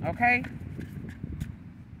 Okay?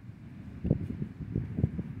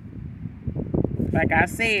 Like I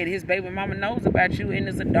said, his baby mama knows about you, and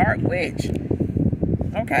it's a dark witch.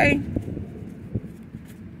 Okay?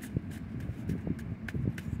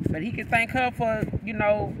 But he can thank her for, you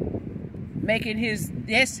know, making his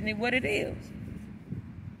destiny what it is.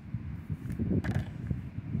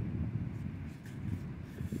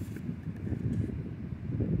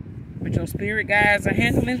 But your spirit guides are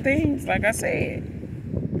handling things, like I said.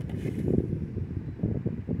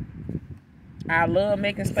 I love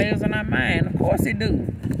making spells on our mind. Of course it do.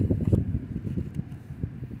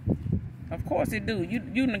 Of course it do.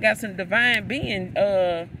 You got some divine being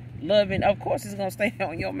loving. Of course it's gonna stay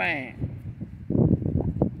on your mind.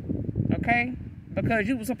 Okay? Because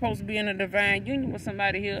you were supposed to be in a divine union with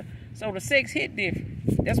somebody here. So the sex hit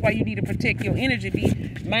different. That's why you need to protect your energy.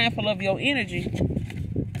 Be mindful of your energy.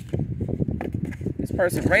 This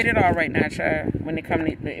person rated R right now, child. When they come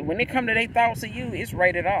to their thoughts of you, it's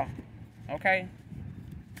rated R. Okay?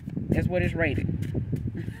 That's what it's rated.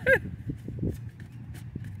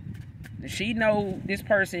 She know this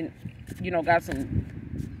person, you know, got some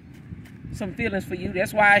feelings for you.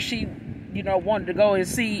 That's why she, you know, wanted to go and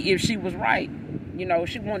see if she was right. You know,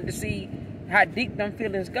 she wanted to see how deep them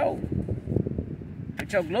feelings go.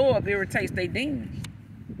 But your glow up irritates their demons.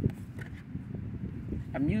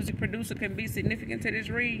 A music producer can be significant to this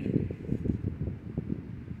read.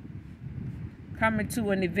 Coming to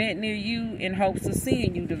an event near you in hopes of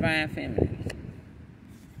seeing you, divine feminine.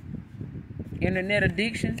 Internet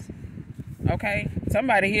addictions. Okay?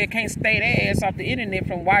 Somebody here can't stay their ass off the internet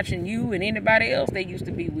from watching you and anybody else they used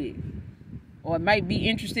to be with. Or might be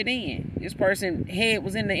interested in. This person's head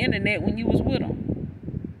was in the internet when you was with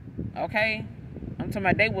them. Okay? I'm talking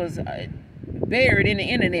about they was buried in the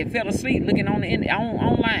internet, fell asleep looking on the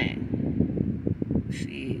online.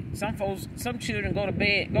 Shit. Some children go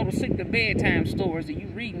to sleep to bedtime stories that you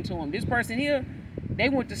reading to them. This person here, they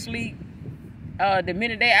went to sleep the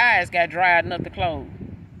minute their eyes got dried enough to close.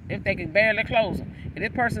 If they could barely close them. And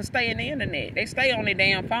this person stay in the internet. They stay on their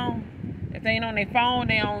damn phone. If they ain't on their phone,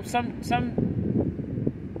 they on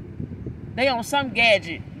some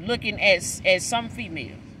gadget looking at some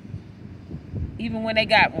female. Even when they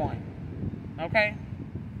got one. Okay?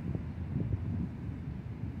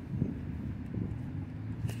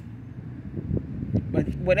 But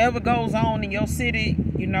whatever goes on in your city,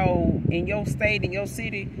 you know, in your state, in your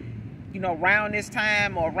city, you know, around this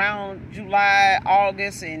time or around July,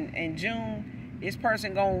 August, and June, this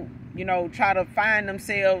person gonna, you know, try to find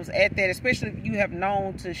themselves at that, especially if you have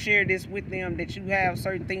known to share this with them, that you have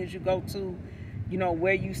certain things you go to, you know,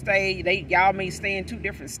 where you stay. Y'all may stay in 2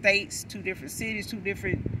 different states, 2 different cities, 2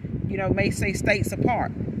 different, you know, may say states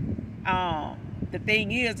apart. The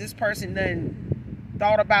thing is, this person done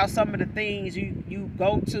thought about some of the things you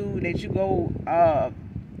go to, that you go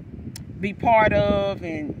be part of,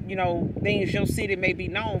 and, you know, things your city may be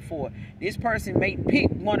known for. This person may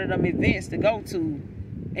pick one of them events to go to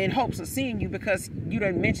in hopes of seeing you, because you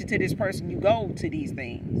done mentioned to this person you go to these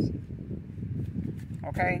things.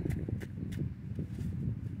 Okay?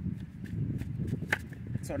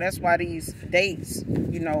 So that's why these dates,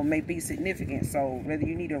 you know, may be significant. So whether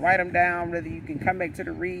you need to write them down, whether you can come back to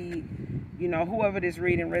the read, you know, whoever this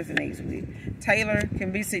reading resonates with. Taylor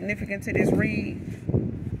can be significant to this read.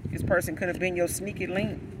 This person could have been your sneaky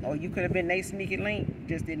link, or you could have been their sneaky link,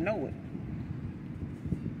 just didn't know it.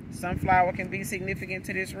 Sunflower can be significant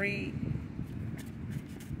to this read.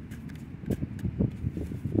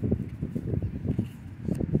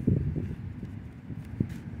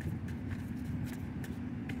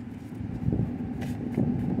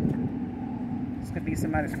 This could be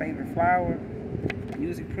somebody's favorite flower.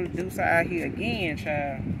 Music producer out here again,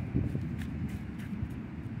 child.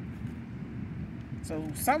 So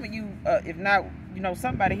some of you, if not,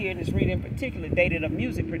 somebody here in this reading in particular dated a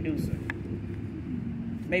music producer.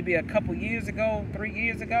 Maybe a couple years ago, 3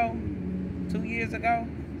 years ago, 2 years ago.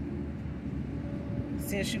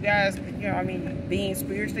 Since you guys, being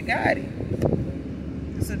spiritually guided.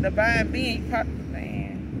 It's a divine being.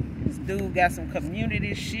 Man, this dude got some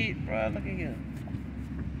community shit, bro. Look at him.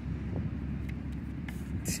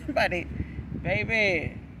 Somebody,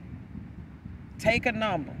 baby, take a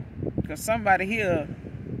number. Because somebody here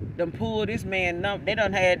done pulled this man number. They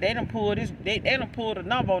done pulled a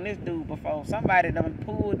number on this dude before. Somebody done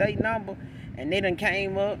pulled their number and they done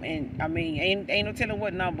came up and ain't no telling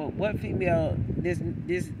what number, what female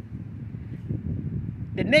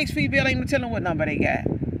the next female ain't no telling what number they got.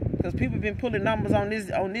 Because people been pulling numbers on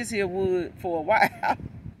this here wood for a while.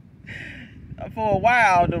 For a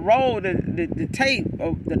while, the tape,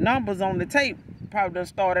 the numbers on the tape probably done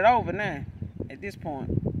started over now at this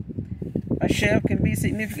point. A chef can be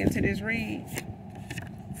significant to this read.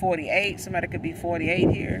 48. Somebody could be 48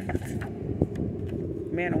 here.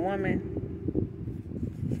 Man or woman.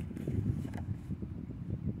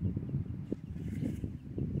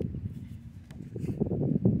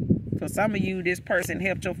 For some of you, this person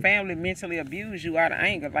helped your family mentally abuse you out of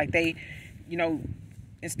anger. Like they,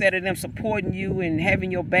 instead of them supporting you and having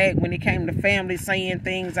your back when it came to family, saying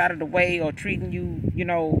things out of the way or treating you,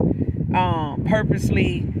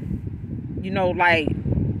 purposely, like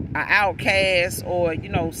an outcast, or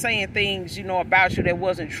saying things about you that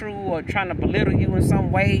wasn't true, or trying to belittle you in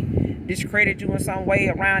some way, discredit you in some way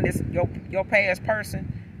around this your past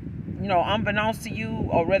person, unbeknownst to you,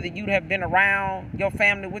 or whether you'd have been around your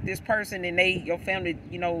family with this person and your family,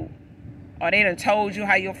 or they done told you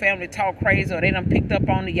how your family talk crazy, or they done picked up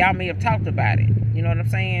on it, y'all may have talked about it, you know what I'm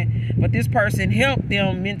saying? But this person helped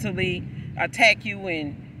them mentally attack you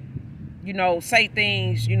and say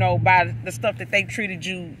things, by the stuff that they treated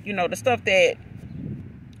you, the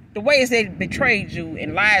ways they betrayed you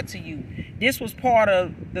and lied to you. This was part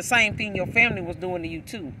of the same thing your family was doing to you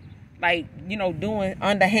too. Like, doing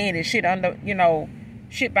underhanded shit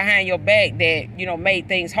shit behind your back that, made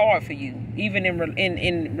things hard for you, even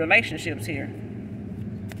in relationships here.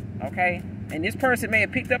 Okay? And this person may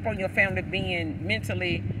have picked up on your family being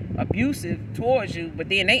mentally abusive towards you, but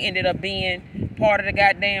then they ended up being part of the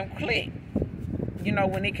goddamn clique.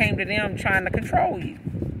 When it came to them trying to control you,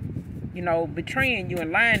 betraying you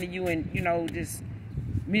and lying to you and, just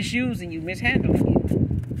misusing you, mishandling you.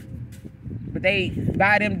 But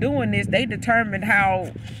by them doing this, they determined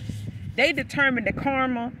the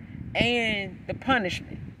karma and the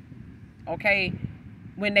punishment. Okay?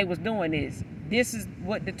 When they was doing this. This is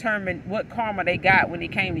what determined what karma they got when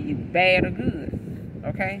it came to you, bad or good.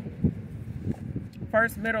 Okay?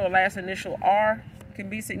 First, middle, or last initial R can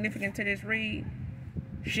be significant to this read.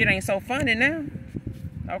 Shit ain't so funny now.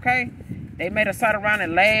 Okay? They made us sit around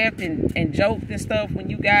and laughed and joked and stuff when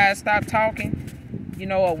you guys stopped talking.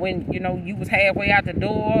 Or when, you was halfway out the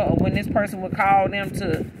door, or when this person would call them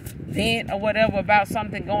to vent or whatever about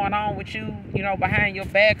something going on with you, behind your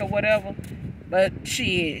back or whatever. But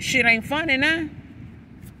shit ain't funny now.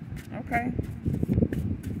 Okay.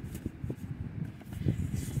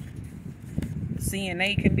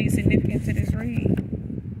 CNA can be significant to this read.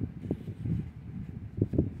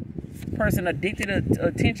 Person addicted to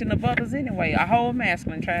attention of others anyway. A whole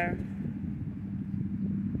masculine child.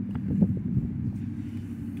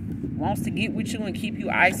 Wants to get with you and keep you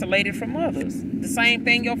isolated from others. The same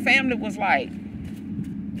thing your family was like.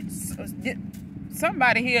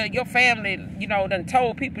 Somebody here, your family, done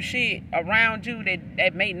told people shit around you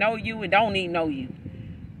that may know you and don't even know you.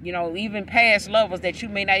 Even past lovers that you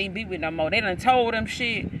may not even be with no more. They done told them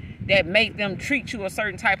shit that make them treat you a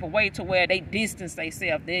certain type of way to where they distance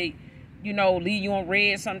themselves. They, leave you on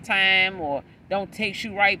red sometime, or don't text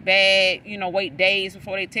you right back, wait days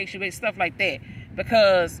before they text you back, stuff like that.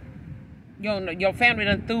 Because, your family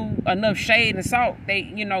done threw enough shade and salt,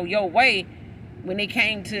 your way, when it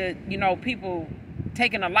came to, people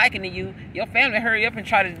taking a liking to you, your family hurry up and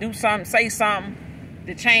try to do something, say something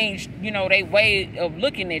to change, their way of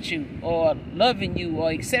looking at you, or loving you,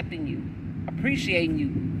 or accepting you, appreciating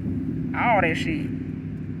you, all that shit.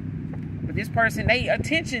 But this person, they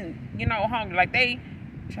attention, hungry. Like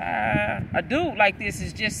a dude like this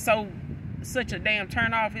is just such a damn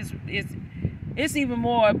turn off. It's even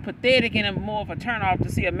more pathetic and more of a turnoff to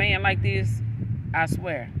see a man like this. I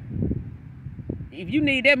swear. If you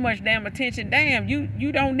need that much damn attention, damn,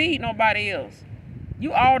 you don't need nobody else.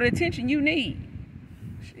 You all the attention you need.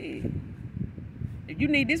 Shit. If you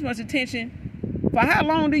need this much attention, for how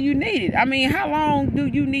long do you need it? I mean, how long do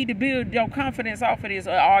you need to build your confidence off of this?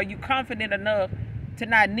 Or are you confident enough to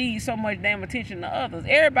not need so much damn attention to others?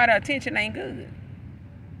 Everybody's attention ain't good.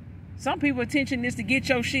 Some people's attention is to get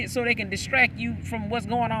your shit so they can distract you from what's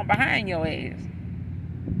going on behind your ass.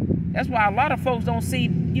 That's why a lot of folks don't see,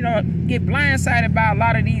 get blindsided by a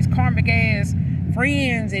lot of these karmic ass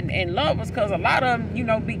friends and lovers, because a lot of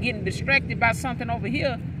them, be getting distracted by something over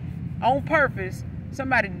here on purpose.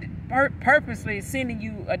 Somebody purposely sending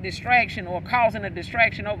you a distraction or causing a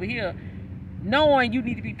distraction over here, knowing you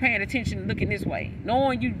need to be paying attention and looking this way,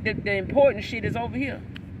 knowing the important shit is over here.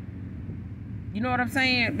 You know what I'm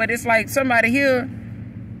saying? But it's like somebody here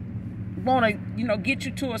want to, get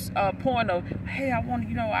you to a point of, hey, I want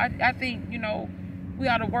to, I think, we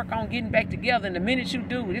ought to work on getting back together. And the minute you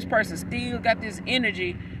do, this person still got this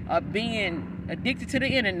energy of being addicted to the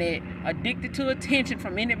internet, addicted to attention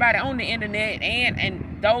from anybody on the internet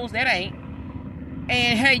and those that ain't.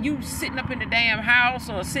 And hey, you sitting up in the damn house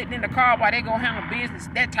or sitting in the car while they go handle business,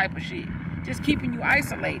 that type of shit. Just keeping you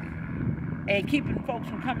isolated and keeping folks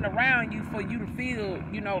from coming around you for you to feel,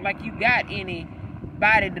 like you got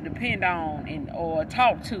anybody to depend on or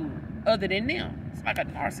talk to other than them. It's like a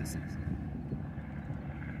narcissist.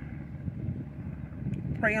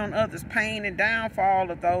 Prey on others' pain and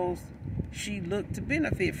downfall of those she looked to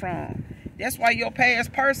benefit from. That's why your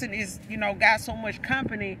past person is, got so much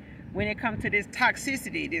company when it comes to this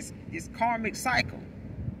toxicity, this karmic cycle.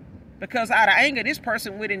 Because out of anger, this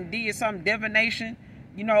person went and did some divination,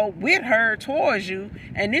 with her towards you,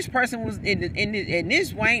 and this person was in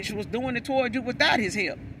this wench was doing it towards you without his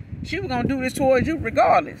help. She was gonna do this towards you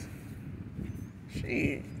regardless.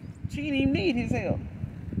 Shit, she didn't even need his help.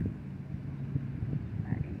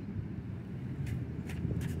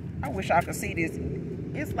 I wish I could see this.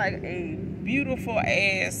 It's like a beautiful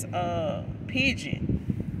ass pigeon.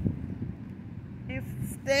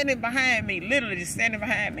 It's standing behind me, literally just standing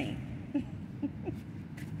behind me.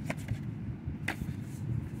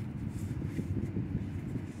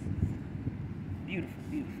 Beautiful,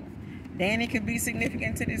 beautiful. Danny could be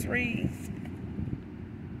significant to this read.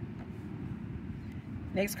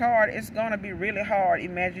 Next card, it's gonna be really hard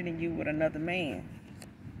imagining you with another man.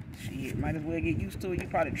 Shit, might as well get used to it. You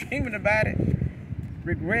probably dreaming about it.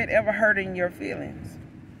 Regret ever hurting your feelings.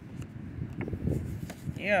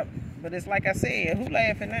 Yep, but it's like I said, who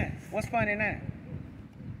laughing now? What's funny now?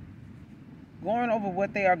 Going over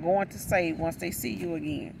what they are going to say once they see you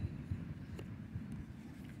again.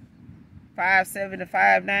 5'7" to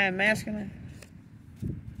 5'9" masculine.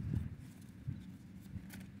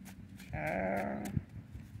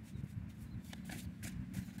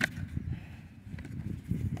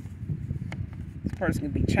 This person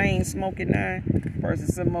can be chain smoking now. Person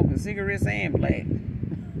smoking cigarettes and black.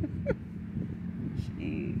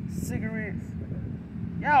 Jeez, cigarettes.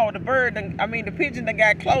 Y'all, the pigeon that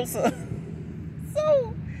got closer.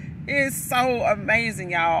 So, it's so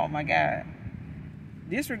amazing, y'all. Oh my God.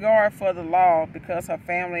 Disregard for the law because her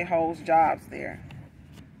family holds jobs there.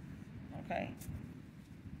 Okay.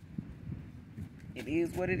 It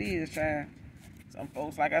is what it is, child. Some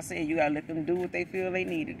folks, like I said, you gotta let them do what they feel they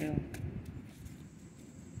need to do.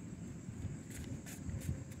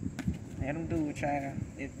 Let them do it, child.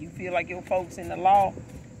 If you feel like your folks in the law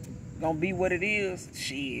gonna be what it is,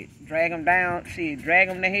 shit, drag them down, shit, drag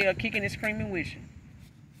them to hell, kicking and screaming with you.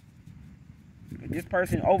 This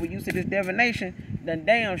person overused to this divination, done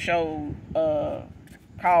damn show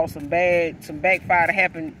caused some backfire to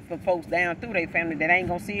happen for folks down through their family that ain't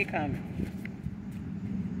gonna see it coming.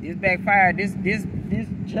 This backfire, this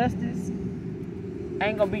justice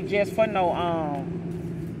ain't gonna be just for no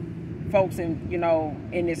folks in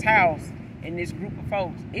in this house, in this group of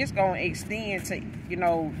folks. It's gonna extend to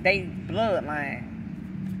they bloodline.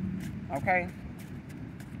 Okay,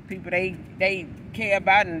 people they care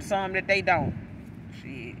about and some that they don't.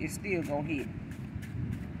 Shit, it's still gonna hit.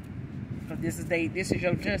 Cause this is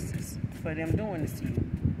your justice for them doing this to you.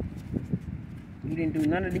 You didn't do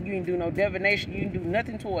none of you didn't do no divination. You didn't do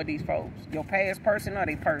nothing toward these folks. Your past person or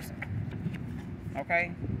they person.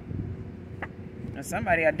 Okay. And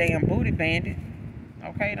somebody a damn booty bandit.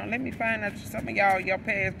 Okay, don't let me find out some of your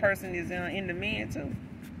past person is in the men too.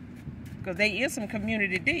 Because they is some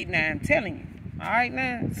community deep now, I'm telling you. Alright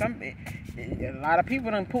now. A lot of people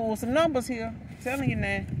done pulled some numbers here. I'm telling you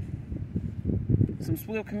now. Some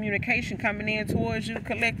swift communication coming in towards you,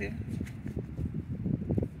 collective.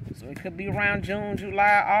 So it could be around June,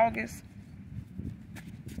 July, August.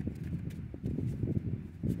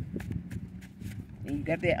 And you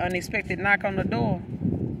got that unexpected knock on the door.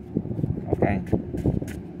 Okay?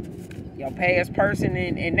 Your past person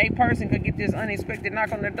and they person could get this unexpected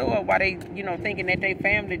knock on the door while they, thinking that they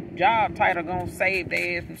family job title gonna save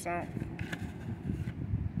their ass from something.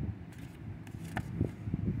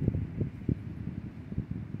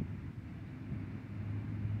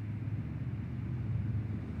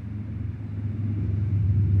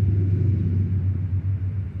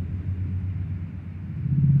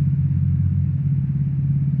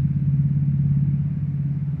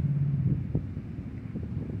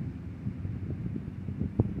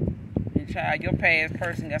 Child, your past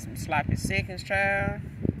person got some sloppy seconds, child.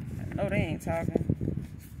 I know they ain't talking.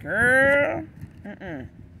 Girl.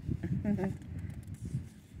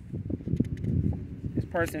 This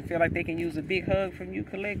person feel like they can use a big hug from you,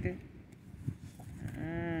 collective.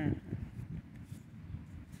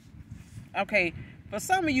 Okay, for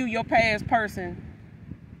some of you, your past person,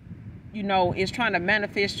 is trying to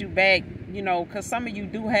manifest you back, because some of you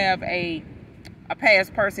do have a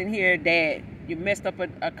past person here that you messed up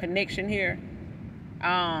a connection here,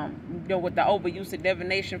 with the overuse of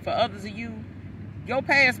divination. For others of you, your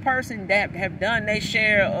past person that have done their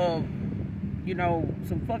share of,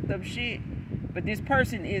 some fucked up shit, but this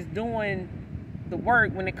person is doing the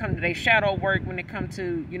work when it comes to their shadow work, when it comes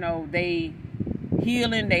to, they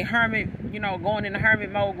healing, they hermit, going in the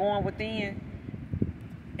hermit mode, going within,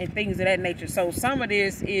 and things of that nature. So some of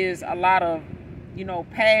this is a lot of,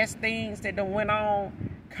 past things that done went on.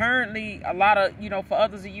 Currently, a lot of, for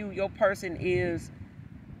others of you, your person is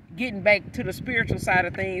getting back to the spiritual side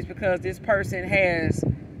of things because this person has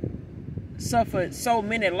suffered so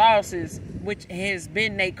many losses, which has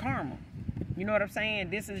been their karma. You know what I'm saying?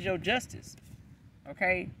 This is your justice.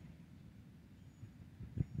 Okay?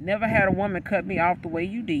 Never had a woman cut me off the way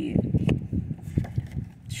you did.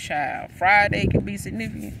 Child, Friday can be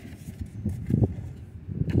significant.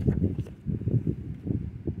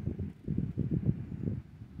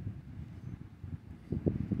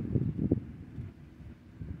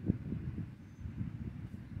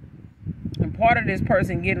 And part of this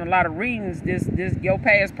person getting a lot of readings, this your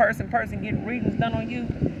past person getting readings done on you,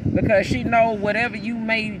 because she know whatever you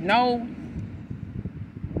may know,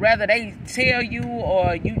 whether they tell you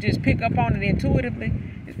or you just pick up on it intuitively,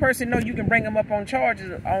 this person know you can bring them up on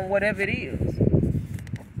charges on whatever it is.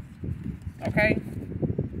 Okay?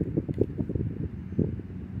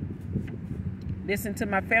 Listen to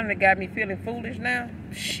my family got me feeling foolish now.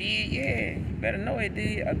 Shit, yeah. You better know it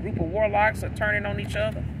did. A group of warlocks are turning on each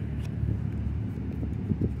other.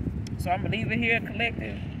 So I'm going to leave it here,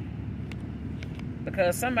 collective.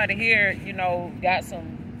 Because somebody here, got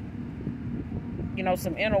some,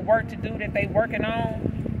 some inner work to do that they working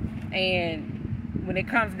on. And when it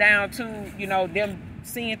comes down to, them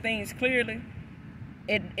seeing things clearly,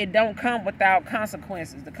 it don't come without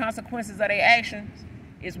consequences. The consequences of their actions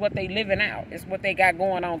is what they living out. It's what they got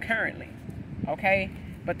going on currently. Okay?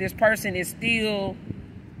 But this person is still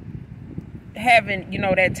having,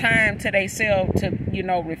 that time to themselves to,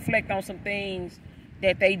 reflect on some things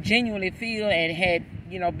that they genuinely feel and had,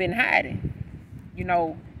 been hiding,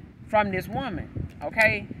 from this woman.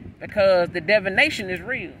 Okay? Because the divination is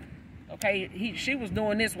real. Okay? She was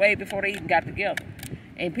doing this way before they even got together.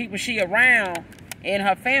 And people she around and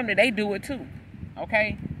her family, they do it too.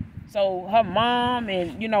 Okay? So her mom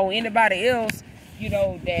and, anybody else,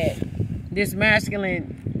 that this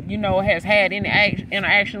masculine, has had any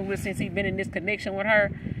interaction with since he's been in this connection with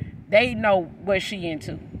her, they know what she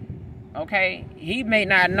into. Okay? He may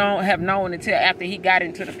not have known until after he got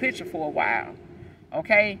into the picture for a while.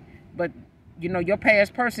 Okay? But, your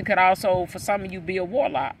past person could also, for some of you, be a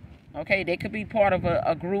warlock. Okay? They could be part of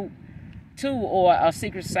a group too, or a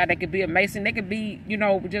secret society. They could be a Mason. They could be,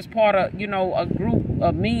 just part of, a group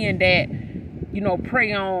of men that,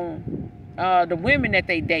 prey on the women that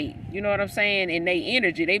they date. You know what I'm saying? And they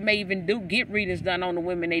energy. They may even get readings done on the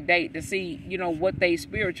women they date to see, what their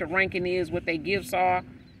spiritual ranking is, what their gifts are,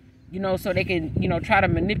 so they can, try to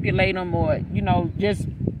manipulate them or, just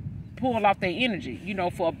pull off their energy,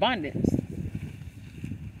 for abundance.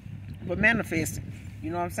 But manifesting, you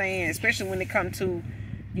know what I'm saying? Especially when it comes to,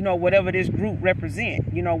 whatever this group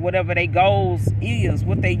represent, whatever their goals is,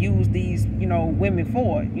 what they use these, women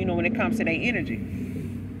for, when it comes to their energy,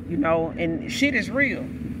 and shit is real.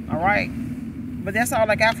 All right. But that's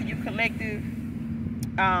all I got for you, collective.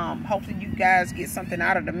 Hopefully you guys get something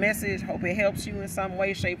out of the message. Hope it helps you in some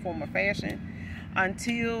way, shape, form, or fashion.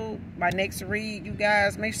 Until my next read, you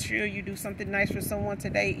guys, make sure you do something nice for someone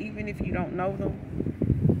today, even if you don't know them.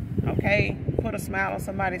 Okay? Put a smile on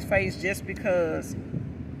somebody's face just because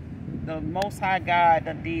the Most High God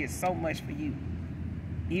done did so much for you.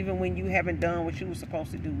 Even when you haven't done what you were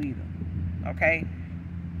supposed to do either. Okay?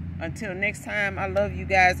 Until next time, I love you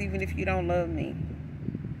guys, even if you don't love me.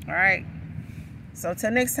 Alright? So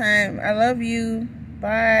till next time, I love you.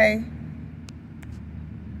 Bye.